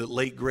 the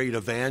late great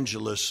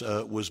evangelist,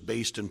 was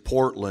based in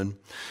Portland.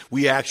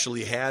 We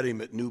actually had him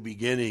at New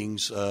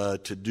Beginnings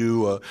to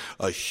do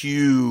a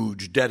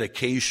huge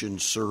dedication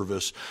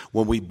service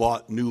when we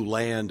bought new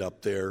land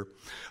up there.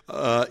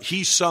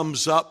 He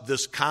sums up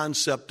this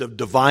concept of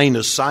divine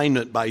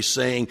assignment by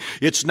saying,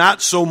 it's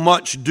not so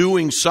much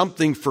doing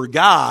something for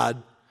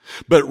God,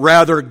 but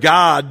rather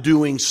God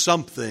doing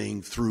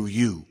something through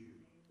you.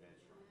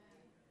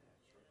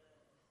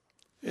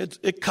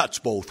 It cuts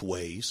both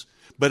ways,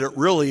 but it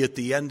really, at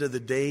the end of the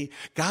day,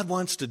 God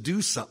wants to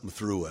do something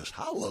through us.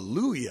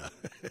 Hallelujah.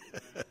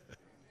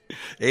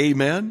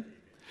 Amen.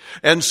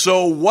 And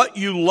so what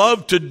you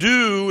love to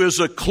do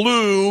is a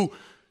clue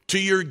to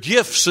your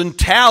gifts and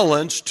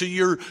talents, to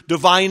your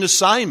divine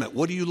assignment.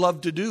 What do you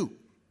love to do?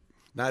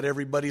 Not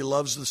everybody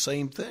loves the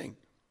same thing.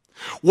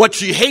 What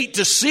you hate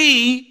to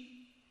see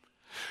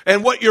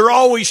and what you're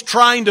always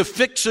trying to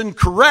fix and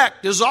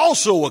correct is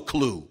also a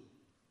clue.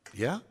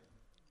 Yeah?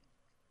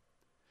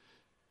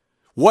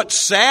 What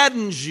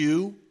saddens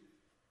you,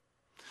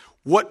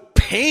 what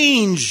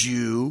pains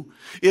you,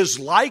 is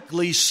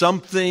likely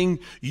something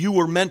you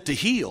were meant to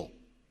heal.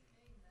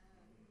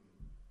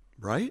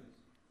 Right?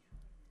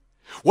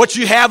 What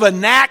you have a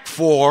knack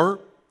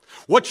for,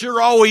 what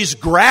you're always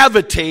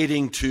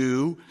gravitating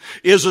to,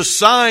 is a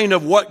sign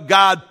of what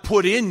God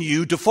put in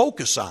you to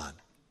focus on.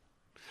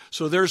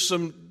 So there's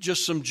some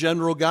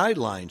general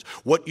guidelines.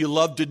 What you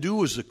love to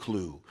do is a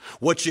clue.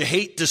 What you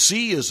hate to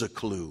see is a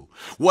clue.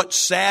 What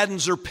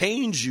saddens or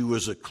pains you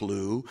is a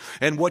clue.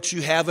 And what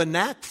you have a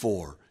knack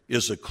for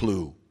is a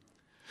clue.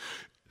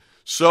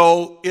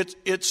 So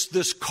it's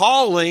this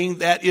calling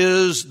that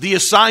is the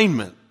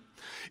assignment.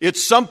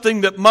 It's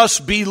something that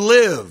must be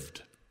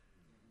lived,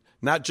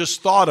 not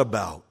just thought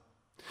about.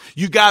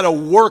 You got to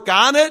work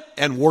on it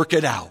and work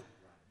it out.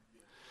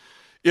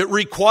 It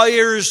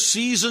requires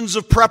seasons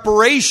of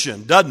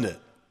preparation, doesn't it?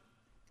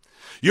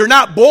 You're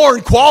not born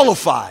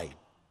qualified.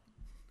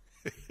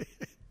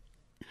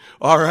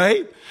 All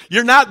right?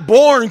 You're not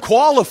born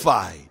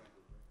qualified.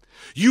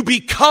 You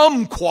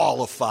become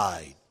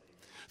qualified.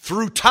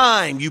 Through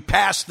time, you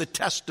pass the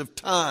test of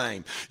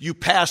time. You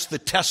pass the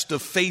test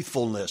of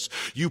faithfulness.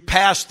 You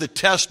pass the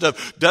test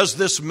of, does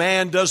this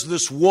man, does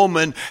this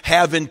woman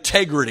have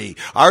integrity?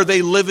 Are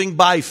they living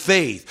by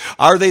faith?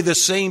 Are they the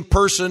same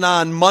person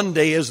on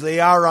Monday as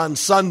they are on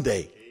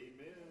Sunday?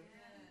 Amen.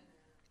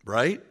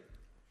 Right?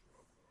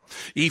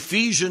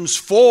 Ephesians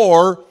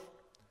 4,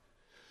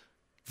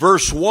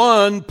 verse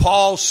 1,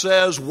 Paul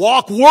says,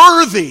 walk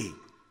worthy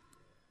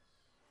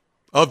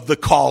of the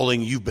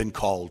calling you've been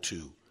called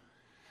to.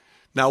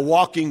 Now,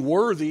 walking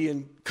worthy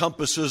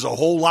encompasses a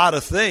whole lot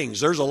of things.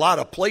 There's a lot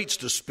of plates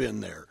to spin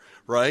there,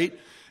 right?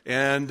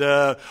 And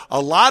a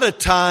lot of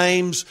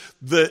times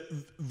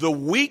the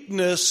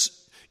weakness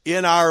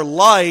in our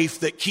life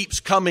that keeps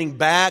coming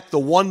back, the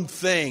one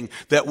thing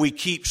that we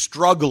keep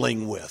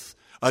struggling with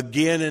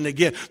again and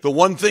again, the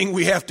one thing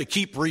we have to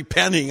keep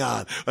repenting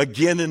on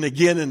again and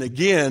again and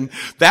again,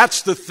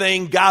 that's the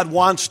thing God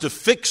wants to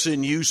fix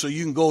in you so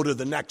you can go to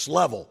the next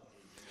level.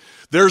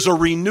 There's a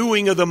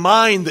renewing of the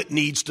mind that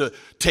needs to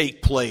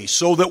take place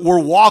so that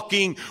we're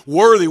walking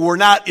worthy. We're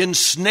not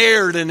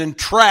ensnared and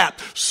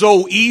entrapped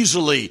so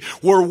easily.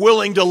 We're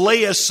willing to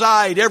lay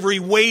aside every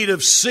weight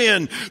of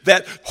sin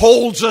that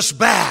holds us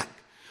back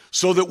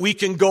so that we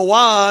can go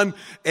on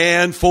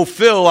and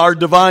fulfill our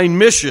divine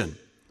mission.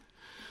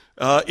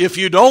 If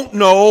you don't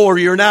know or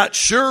you're not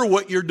sure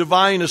what your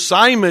divine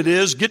assignment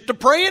is, get to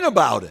praying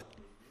about it.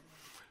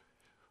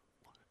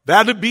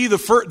 That'd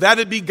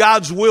be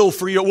God's will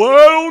for you. Well,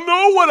 I don't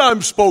know what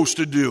I'm supposed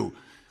to do.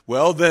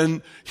 Well,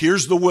 then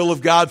here's the will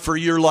of God for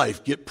your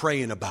life. Get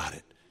praying about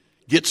it.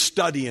 Get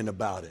studying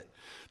about it.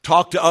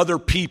 Talk to other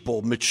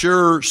people,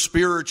 mature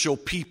spiritual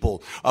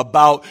people,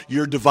 about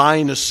your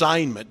divine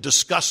assignment.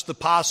 Discuss the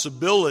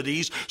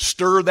possibilities,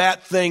 stir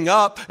that thing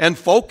up, and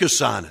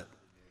focus on it.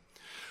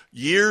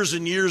 Years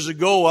and years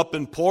ago up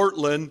in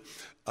Portland,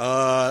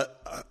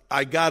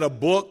 I got a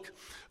book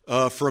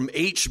from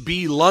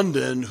H.B.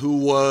 London, who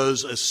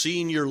was a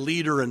senior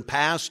leader and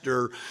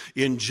pastor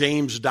in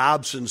James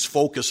Dobson's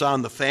Focus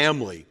on the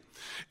Family.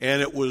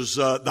 And it was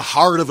The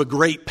Heart of a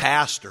Great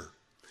Pastor.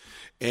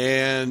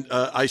 And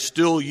I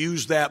still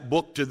use that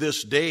book to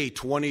this day,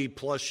 20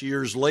 plus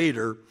years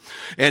later.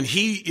 And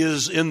he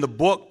is in the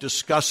book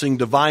discussing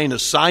divine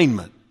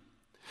assignment.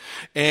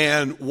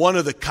 And one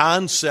of the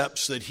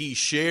concepts that he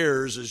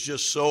shares is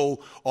just so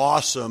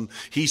awesome.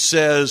 He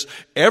says,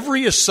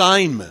 every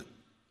assignment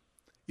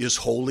is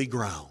holy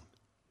ground.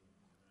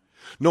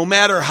 No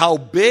matter how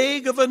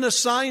big of an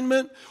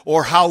assignment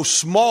or how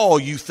small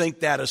you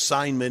think that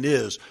assignment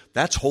is,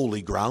 that's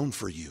holy ground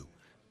for you.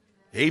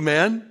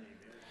 Amen?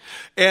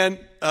 And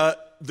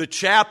the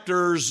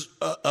chapters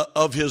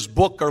of his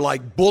book are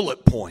like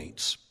bullet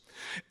points.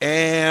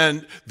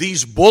 And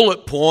these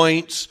bullet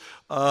points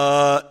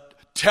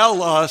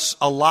tell us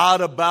a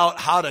lot about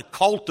how to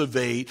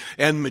cultivate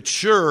and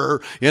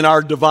mature in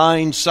our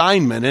divine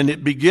assignment. And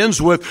it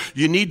begins with,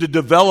 you need to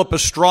develop a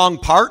strong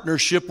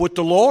partnership with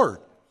the Lord.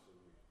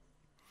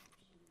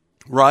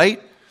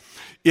 Right?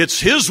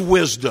 It's His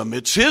wisdom,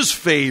 it's His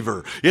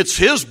favor, it's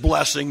His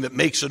blessing that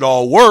makes it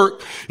all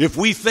work. If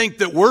we think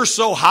that we're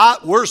so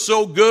hot, we're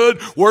so good,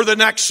 we're the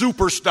next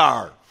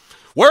superstar.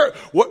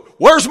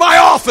 Where's my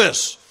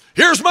office?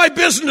 Here's my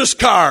business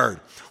card.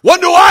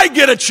 When do I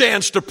get a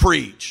chance to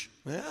preach?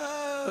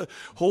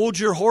 Hold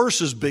your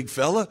horses, big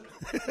fella.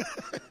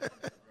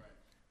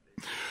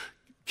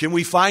 Can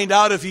we find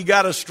out if you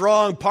got a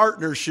strong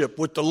partnership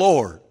with the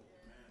Lord?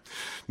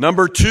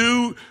 Number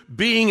 2,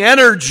 being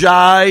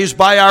energized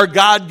by our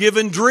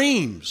God-given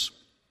dreams.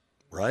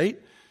 Right?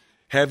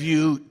 Have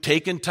you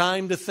taken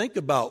time to think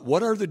about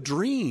what are the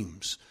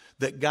dreams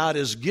that God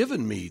has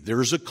given me?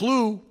 There's a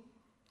clue.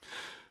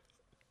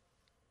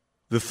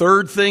 The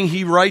third thing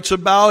he writes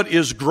about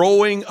is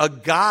growing a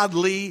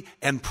godly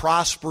and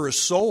prosperous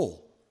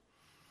soul.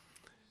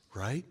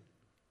 Right?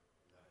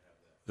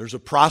 There's a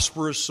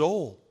prosperous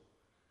soul.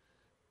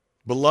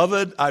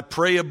 Beloved, I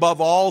pray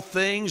above all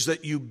things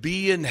that you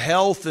be in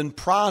health and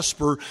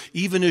prosper,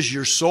 even as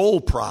your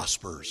soul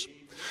prospers.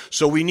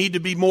 So we need to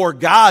be more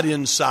God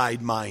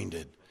inside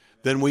minded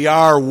than we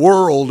are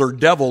world or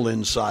devil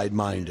inside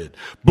minded.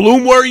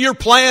 Bloom where you're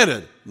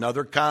planted.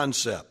 Another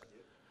concept.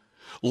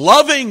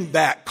 Loving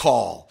that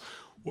call.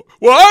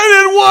 Well, I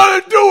didn't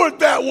want to do it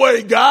that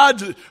way, God.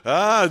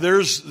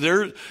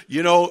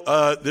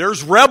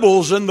 There's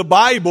rebels in the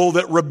Bible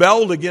that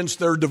rebelled against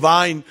their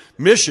divine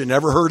mission.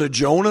 Ever heard of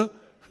Jonah?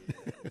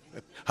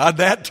 How'd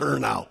that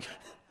turn out?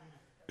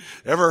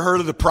 Ever heard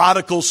of the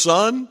prodigal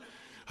son?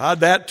 How'd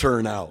that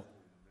turn out?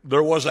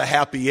 There was a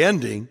happy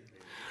ending,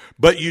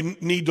 but you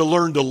need to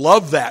learn to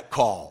love that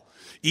call,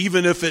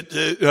 even if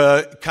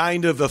it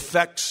kind of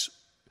affects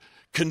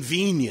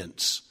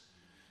convenience.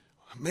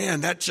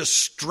 Man, that just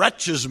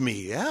stretches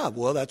me. Yeah,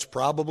 well, that's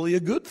probably a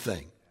good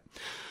thing.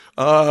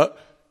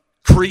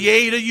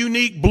 Create a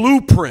unique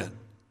blueprint.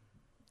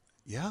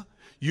 Yeah.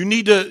 You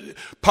need to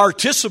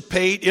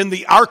participate in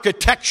the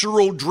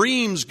architectural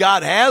dreams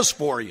God has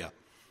for you.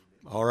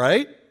 All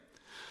right?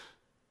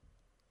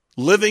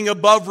 Living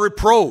above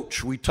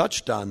reproach. We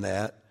touched on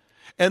that.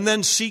 And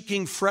then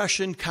seeking fresh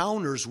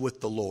encounters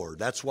with the Lord.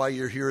 That's why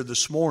you're here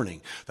this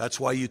morning. That's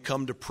why you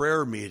come to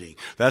prayer meeting.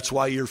 That's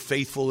why you're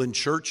faithful in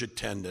church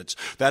attendance.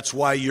 That's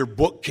why your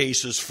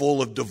bookcase is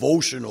full of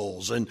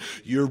devotionals. And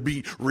you'll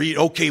read,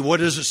 okay, what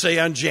does it say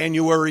on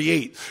January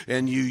 8th?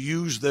 And you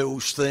use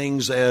those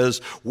things as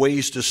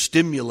ways to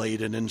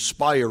stimulate and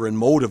inspire and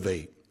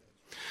motivate.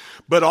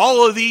 But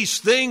all of these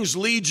things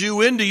lead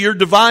you into your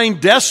divine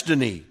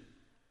destiny.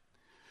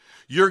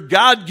 Your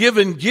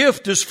God-given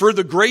gift is for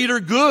the greater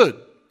good.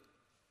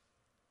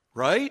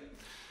 Right?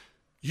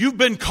 You've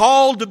been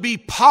called to be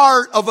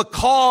part of a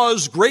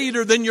cause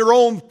greater than your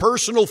own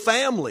personal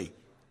family.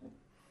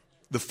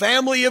 The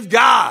family of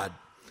God.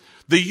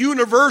 The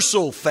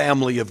universal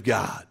family of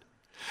God.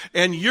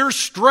 And your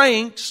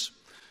strengths,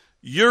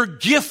 your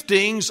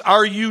giftings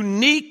are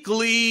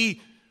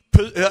uniquely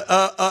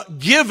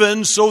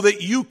given so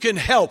that you can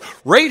help.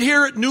 Right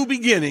here at New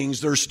Beginnings,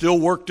 there's still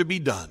work to be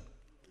done.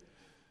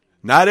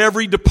 Not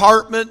every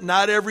department,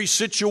 not every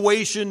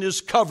situation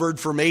is covered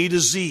from A to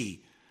Z.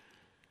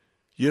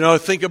 You know,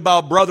 think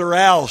about Brother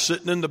Al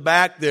sitting in the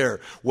back there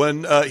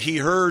when he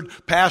heard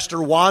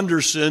Pastor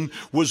Wanderson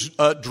was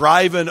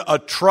driving a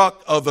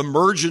truck of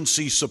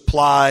emergency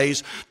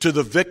supplies to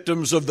the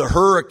victims of the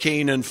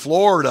hurricane in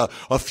Florida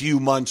a few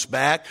months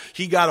back.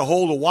 He got a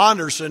hold of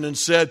Wanderson and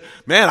said,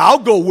 "Man, I'll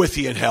go with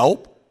you and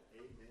help."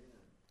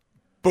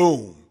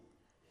 Boom.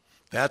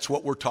 That's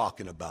what we're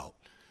talking about.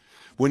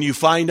 When you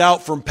find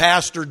out from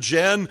Pastor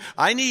Jen,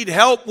 "I need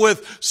help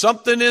with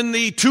something in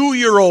the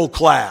 2-year-old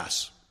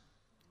class."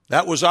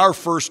 That was our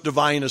first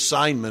divine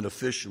assignment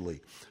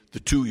officially,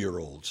 the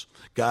 2-year-olds.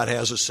 God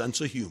has a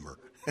sense of humor.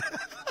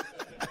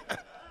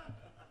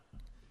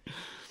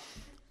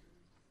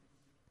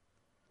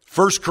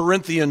 1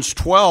 Corinthians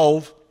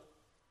 12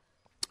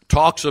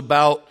 talks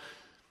about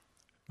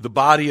the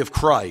body of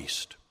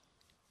Christ.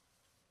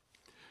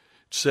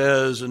 It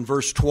says in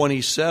verse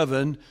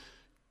 27,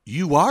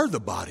 "You are the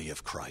body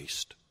of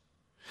Christ,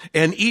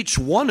 and each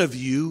one of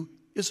you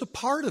is a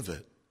part of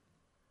it.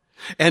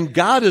 And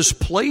God has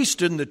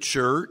placed in the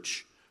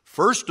church,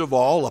 first of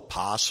all,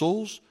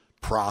 apostles,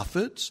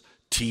 prophets,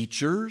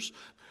 teachers,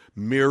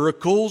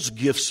 miracles,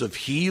 gifts of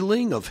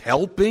healing, of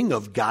helping,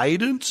 of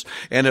guidance,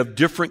 and of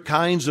different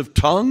kinds of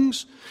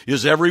tongues."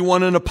 Is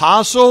everyone an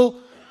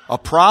apostle, a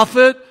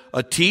prophet,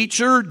 a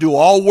teacher? Do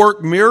all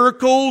work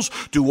miracles?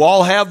 Do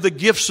all have the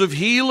gifts of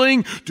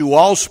healing? Do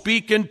all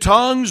speak in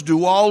tongues?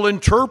 Do all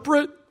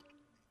interpret?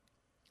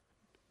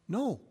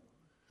 No.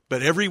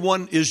 But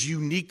everyone is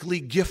uniquely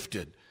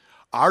gifted.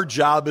 Our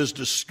job is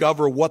to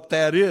discover what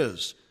that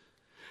is.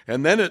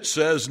 And then it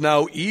says,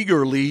 "Now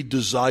eagerly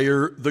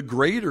desire the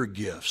greater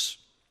gifts."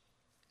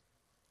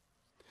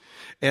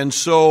 And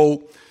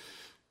so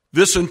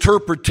this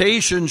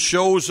interpretation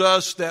shows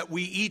us that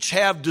we each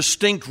have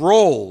distinct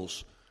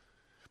roles,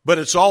 but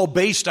it's all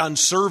based on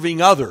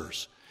serving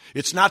others.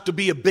 It's not to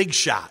be a big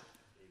shot.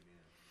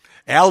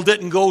 Al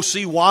didn't go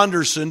see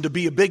Wanderson to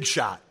be a big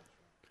shot.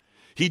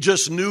 He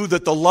just knew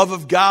that the love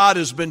of God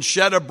has been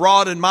shed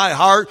abroad in my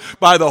heart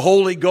by the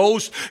Holy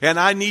Ghost, and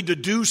I need to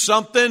do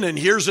something, and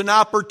here's an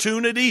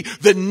opportunity.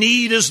 The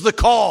need is the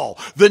call.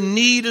 The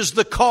need is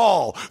the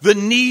call. The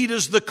need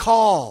is the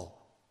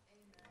call.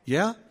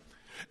 Yeah?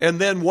 And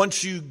then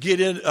once you get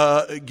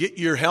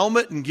your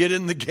helmet and get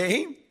in the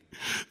game,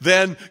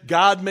 then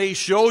God may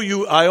show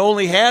you, "I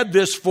only had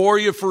this for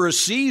you for a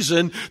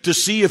season to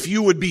see if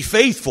you would be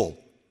faithful.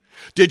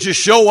 Did you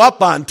show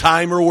up on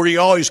time, or were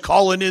you always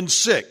calling in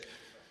sick?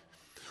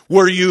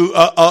 Were you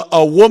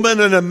a woman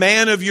and a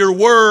man of your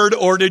word,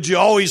 or did you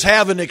always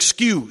have an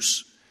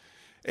excuse?"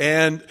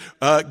 And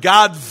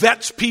God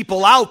vets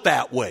people out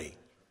that way.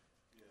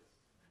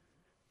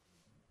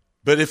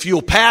 But if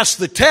you'll pass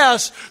the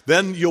test,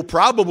 then you'll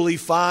probably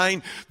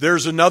find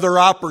there's another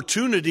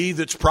opportunity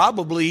that's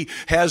probably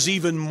has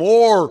even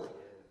more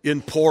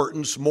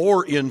importance,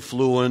 more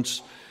influence.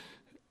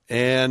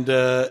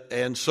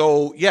 And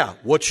so, yeah,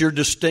 what's your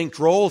distinct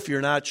role? If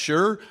you're not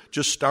sure,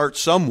 just start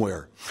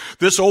somewhere.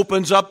 This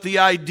opens up the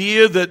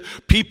idea that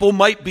people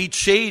might be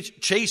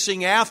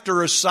chasing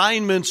after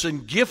assignments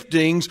and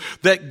giftings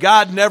that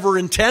God never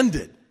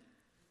intended.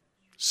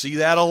 See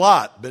that a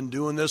lot. Been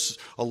doing this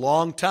a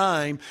long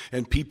time,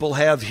 and people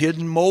have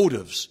hidden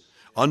motives,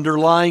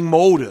 underlying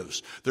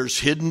motives. There's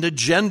hidden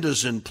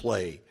agendas in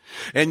play.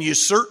 And you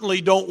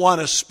certainly don't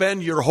want to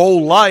spend your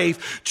whole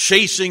life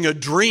chasing a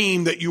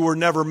dream that you were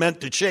never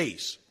meant to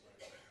chase.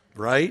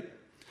 Right?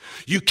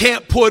 You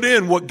can't put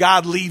in what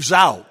God leaves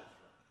out.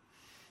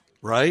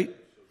 Right?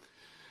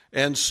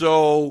 And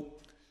so,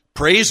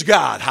 praise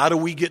God. How do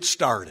we get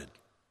started?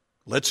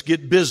 Let's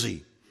get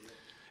busy.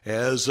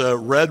 As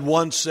Red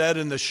once said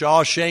in the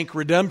Shawshank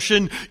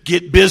Redemption,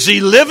 get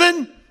busy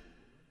living,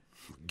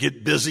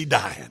 get busy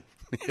dying.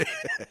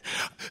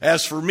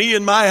 As for me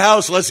and my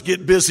house, let's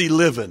get busy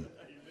living.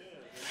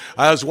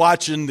 I was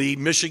watching the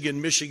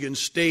Michigan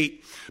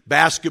State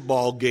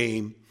basketball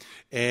game,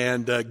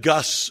 and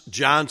Gus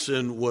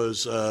Johnson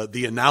was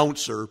the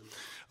announcer,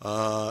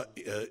 a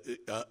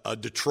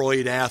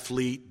Detroit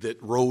athlete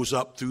that rose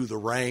up through the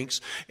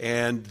ranks,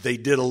 and they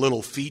did a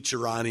little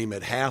feature on him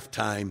at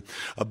halftime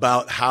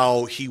about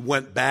how he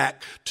went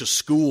back to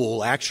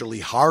school,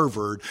 actually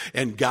Harvard,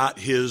 and got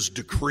his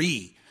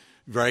degree.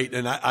 Right,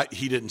 and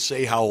he didn't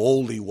say how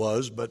old he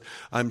was, but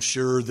I'm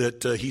sure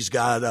that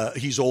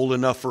he's old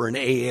enough for an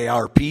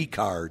AARP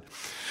card.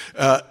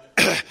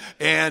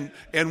 And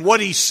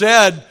what he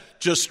said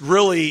just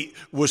really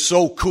was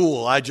so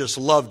cool. I just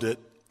loved it.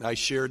 I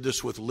shared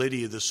this with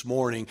Lydia this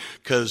morning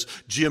because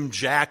Jim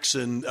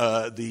Jackson,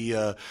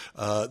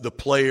 the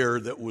player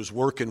that was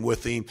working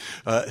with him,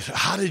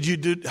 how did you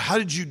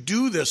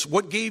do this?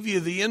 What gave you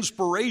the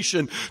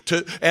inspiration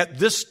to at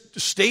this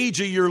stage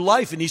of your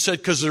life? And he said,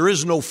 because there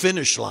is no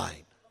finish line.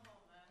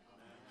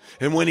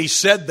 And when he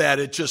said that,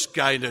 it just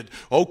kind of,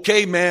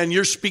 okay, man,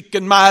 you're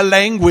speaking my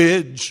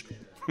language.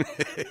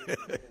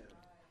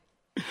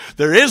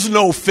 There is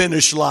no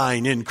finish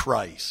line in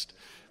Christ.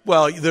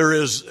 Well, there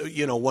is,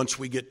 once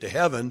we get to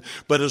heaven,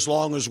 but as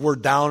long as we're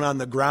down on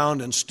the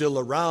ground and still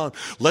around,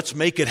 let's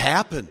make it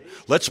happen.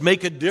 Let's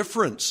make a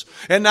difference.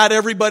 And not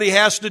everybody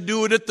has to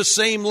do it at the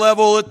same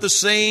level, at the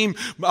same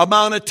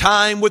amount of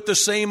time, with the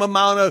same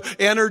amount of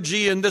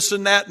energy and this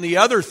and that and the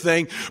other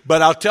thing.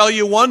 But I'll tell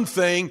you one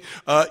thing,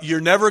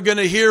 you're never going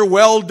to hear,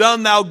 well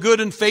done, thou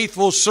good and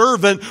faithful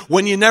servant,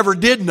 when you never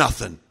did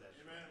nothing.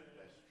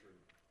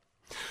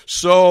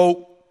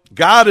 So,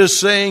 God is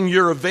saying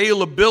your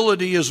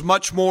availability is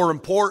much more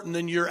important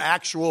than your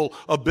actual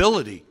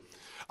ability.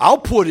 I'll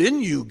put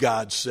in you,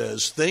 God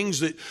says, things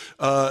that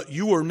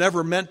you were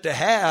never meant to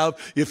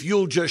have if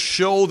you'll just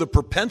show the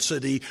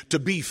propensity to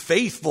be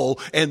faithful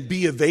and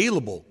be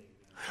available.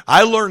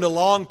 I learned a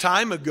long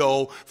time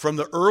ago from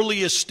the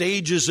earliest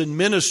stages in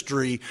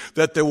ministry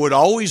that there would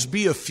always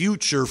be a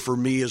future for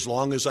me as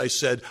long as I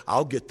said,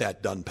 I'll get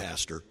that done,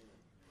 Pastor.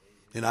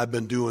 And I've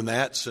been doing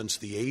that since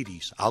the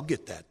 80s. I'll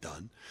get that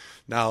done.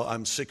 Now,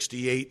 I'm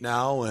 68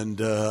 now,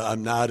 and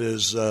I'm not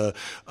as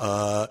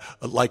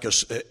like a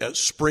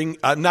spring.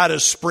 I'm not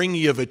as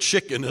springy of a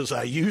chicken as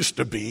I used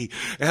to be,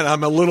 and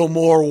I'm a little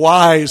more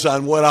wise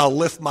on what I'll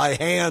lift my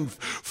hand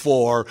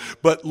for.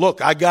 But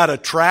look, I got a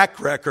track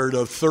record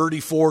of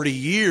 30, 40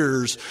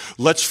 years.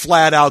 Let's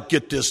flat out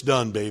get this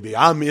done, baby.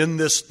 I'm in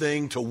this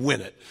thing to win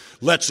it.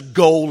 Let's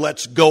go,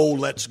 let's go,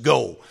 let's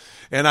go.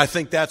 And I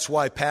think that's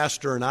why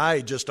Pastor and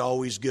I just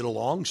always get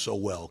along so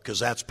well, because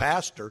that's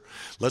Pastor.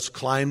 Let's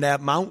climb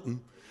that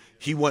mountain.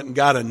 He went and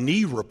got a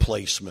knee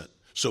replacement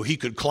so he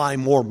could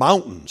climb more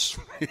mountains.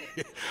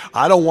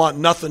 I don't want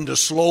nothing to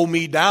slow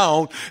me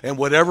down, and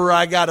whatever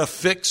I got to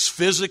fix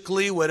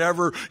physically,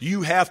 whatever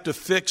you have to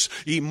fix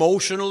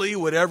emotionally,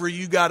 whatever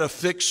you got to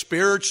fix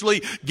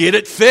spiritually, get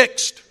it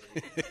fixed.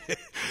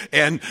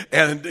 and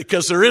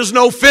because there is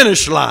no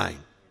finish line.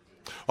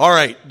 All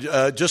right,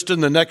 just in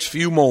the next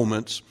few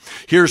moments,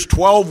 here's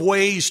 12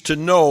 ways to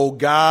know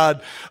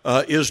God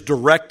is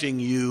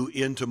directing you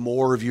into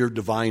more of your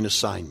divine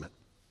assignment.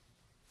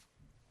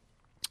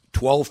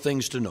 12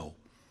 things to know.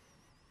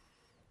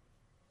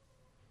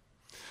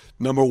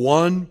 Number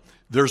one,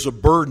 there's a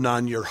burden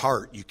on your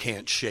heart you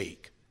can't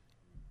shake.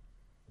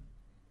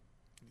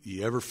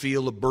 You ever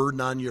feel a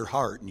burden on your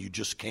heart and you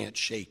just can't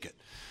shake it?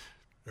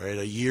 Right,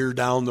 a year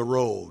down the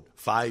road,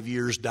 5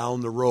 years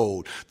down the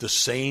road, the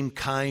same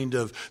kind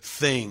of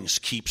things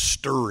keep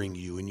stirring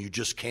you and you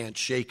just can't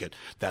shake it.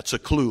 That's a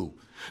clue.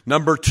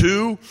 Number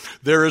two,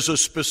 there is a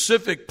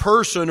specific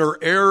person or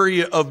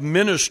area of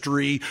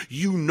ministry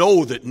you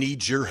know that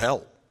needs your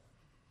help.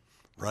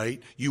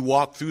 Right? You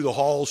walk through the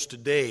halls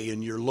today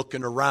and you're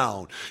looking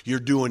around. You're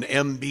doing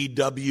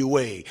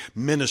MBWA,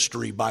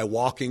 ministry by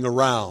walking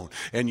around.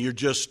 And you're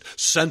just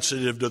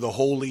sensitive to the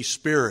Holy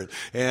Spirit.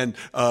 And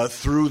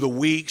through the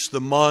weeks,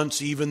 the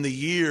months, even the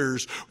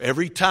years,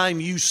 every time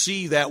you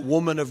see that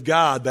woman of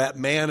God, that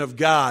man of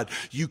God,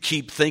 you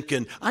keep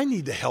thinking, I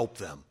need to help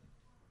them.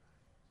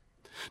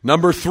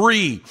 Number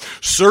three,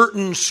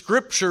 certain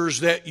scriptures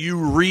that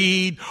you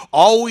read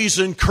always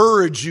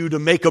encourage you to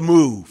make a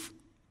move.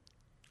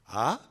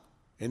 Huh?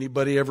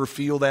 Anybody ever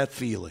feel that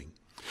feeling?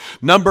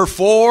 Number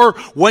four,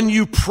 when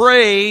you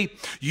pray,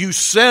 you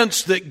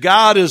sense that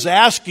God is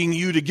asking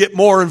you to get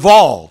more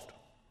involved.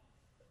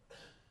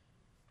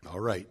 All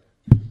right.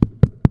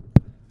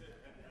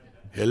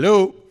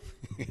 Hello.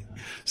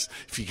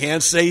 If you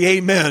can't say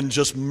amen,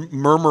 just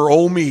murmur,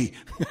 oh me.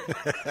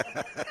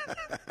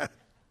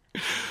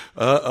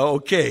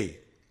 Okay.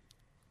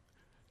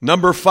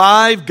 Number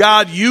five,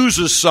 God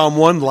uses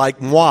someone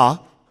like moi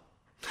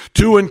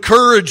to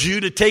encourage you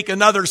to take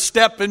another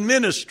step in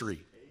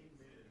ministry.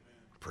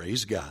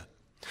 Praise God.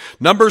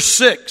 Number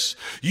six,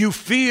 you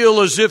feel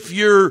as if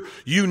your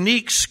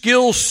unique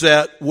skill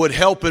set would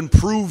help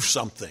improve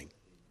something.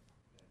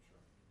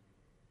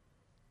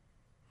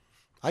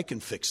 I can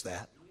fix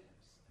that.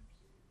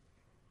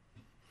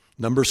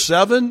 Number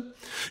seven,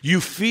 you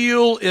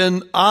feel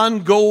an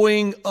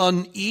ongoing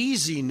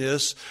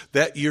uneasiness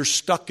that you're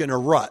stuck in a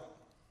rut.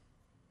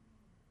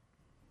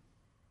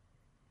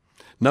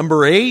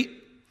 Number eight,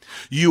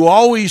 you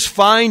always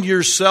find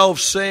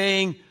yourself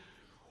saying,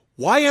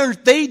 why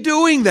aren't they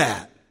doing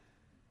that?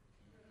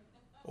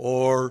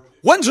 Or,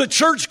 when's the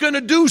church going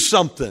to do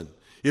something?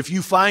 If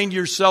you find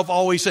yourself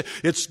always saying,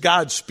 it's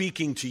God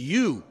speaking to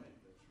you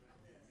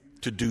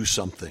to do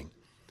something.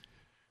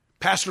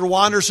 Pastor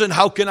Wanderson,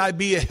 how can I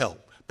be a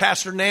help?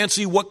 Pastor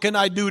Nancy, what can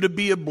I do to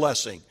be a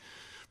blessing?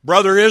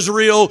 Brother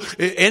Israel,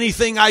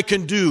 anything I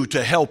can do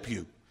to help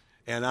you.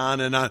 And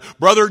on and on.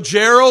 Brother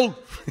Gerald,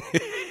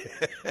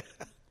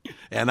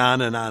 and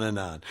on and on and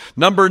on.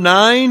 Number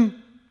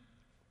nine,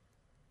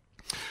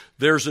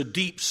 there's a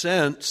deep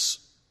sense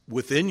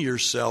within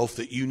yourself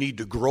that you need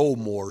to grow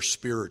more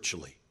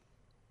spiritually.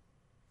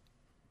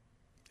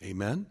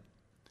 Amen?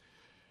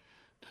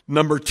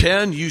 Number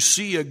 10, you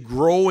see a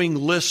growing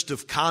list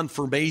of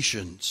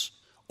confirmations,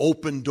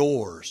 open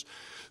doors.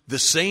 The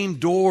same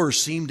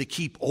doors seem to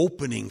keep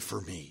opening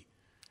for me.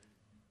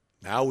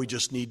 Now we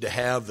just need to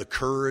have the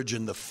courage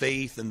and the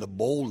faith and the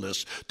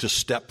boldness to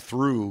step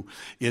through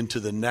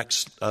into the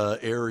next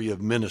area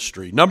of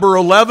ministry. Number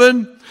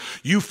 11,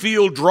 you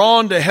feel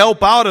drawn to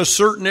help out a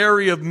certain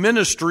area of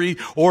ministry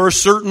or a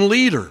certain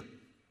leader.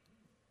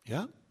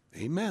 Yeah,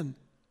 amen.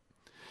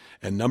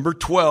 And number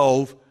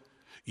 12,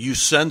 you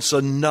sense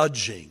a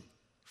nudging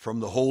from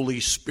the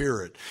Holy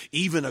Spirit,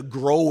 even a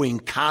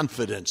growing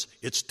confidence.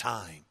 It's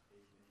time.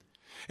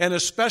 And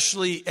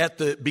especially at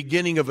the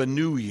beginning of a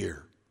new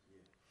year,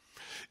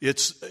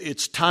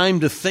 it's time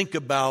to think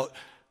about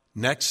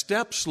next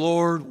steps,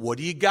 Lord. What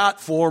do you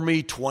got for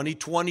me?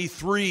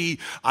 2023,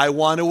 I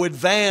want to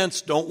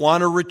advance, don't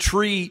want to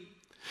retreat.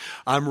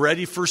 I'm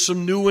ready for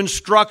some new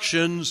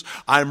instructions.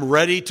 I'm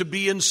ready to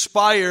be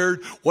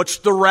inspired. What's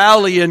the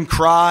rallying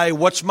cry?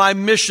 What's my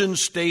mission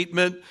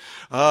statement?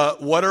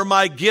 What are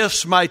my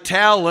gifts, my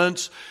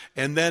talents?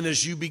 And then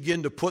as you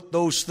begin to put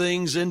those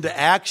things into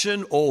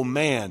action, oh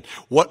man,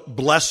 what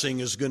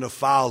blessing is going to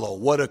follow?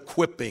 What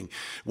equipping,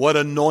 what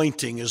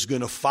anointing is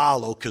going to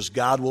follow? Because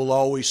God will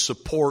always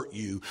support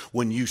you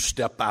when you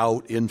step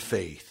out in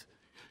faith.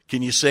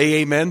 Can you say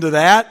amen to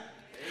that?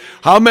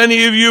 How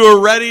many of you are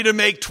ready to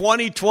make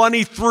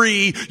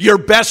 2023 your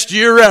best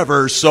year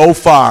ever so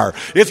far?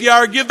 If you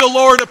are, give the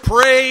Lord a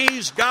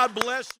praise. God bless you.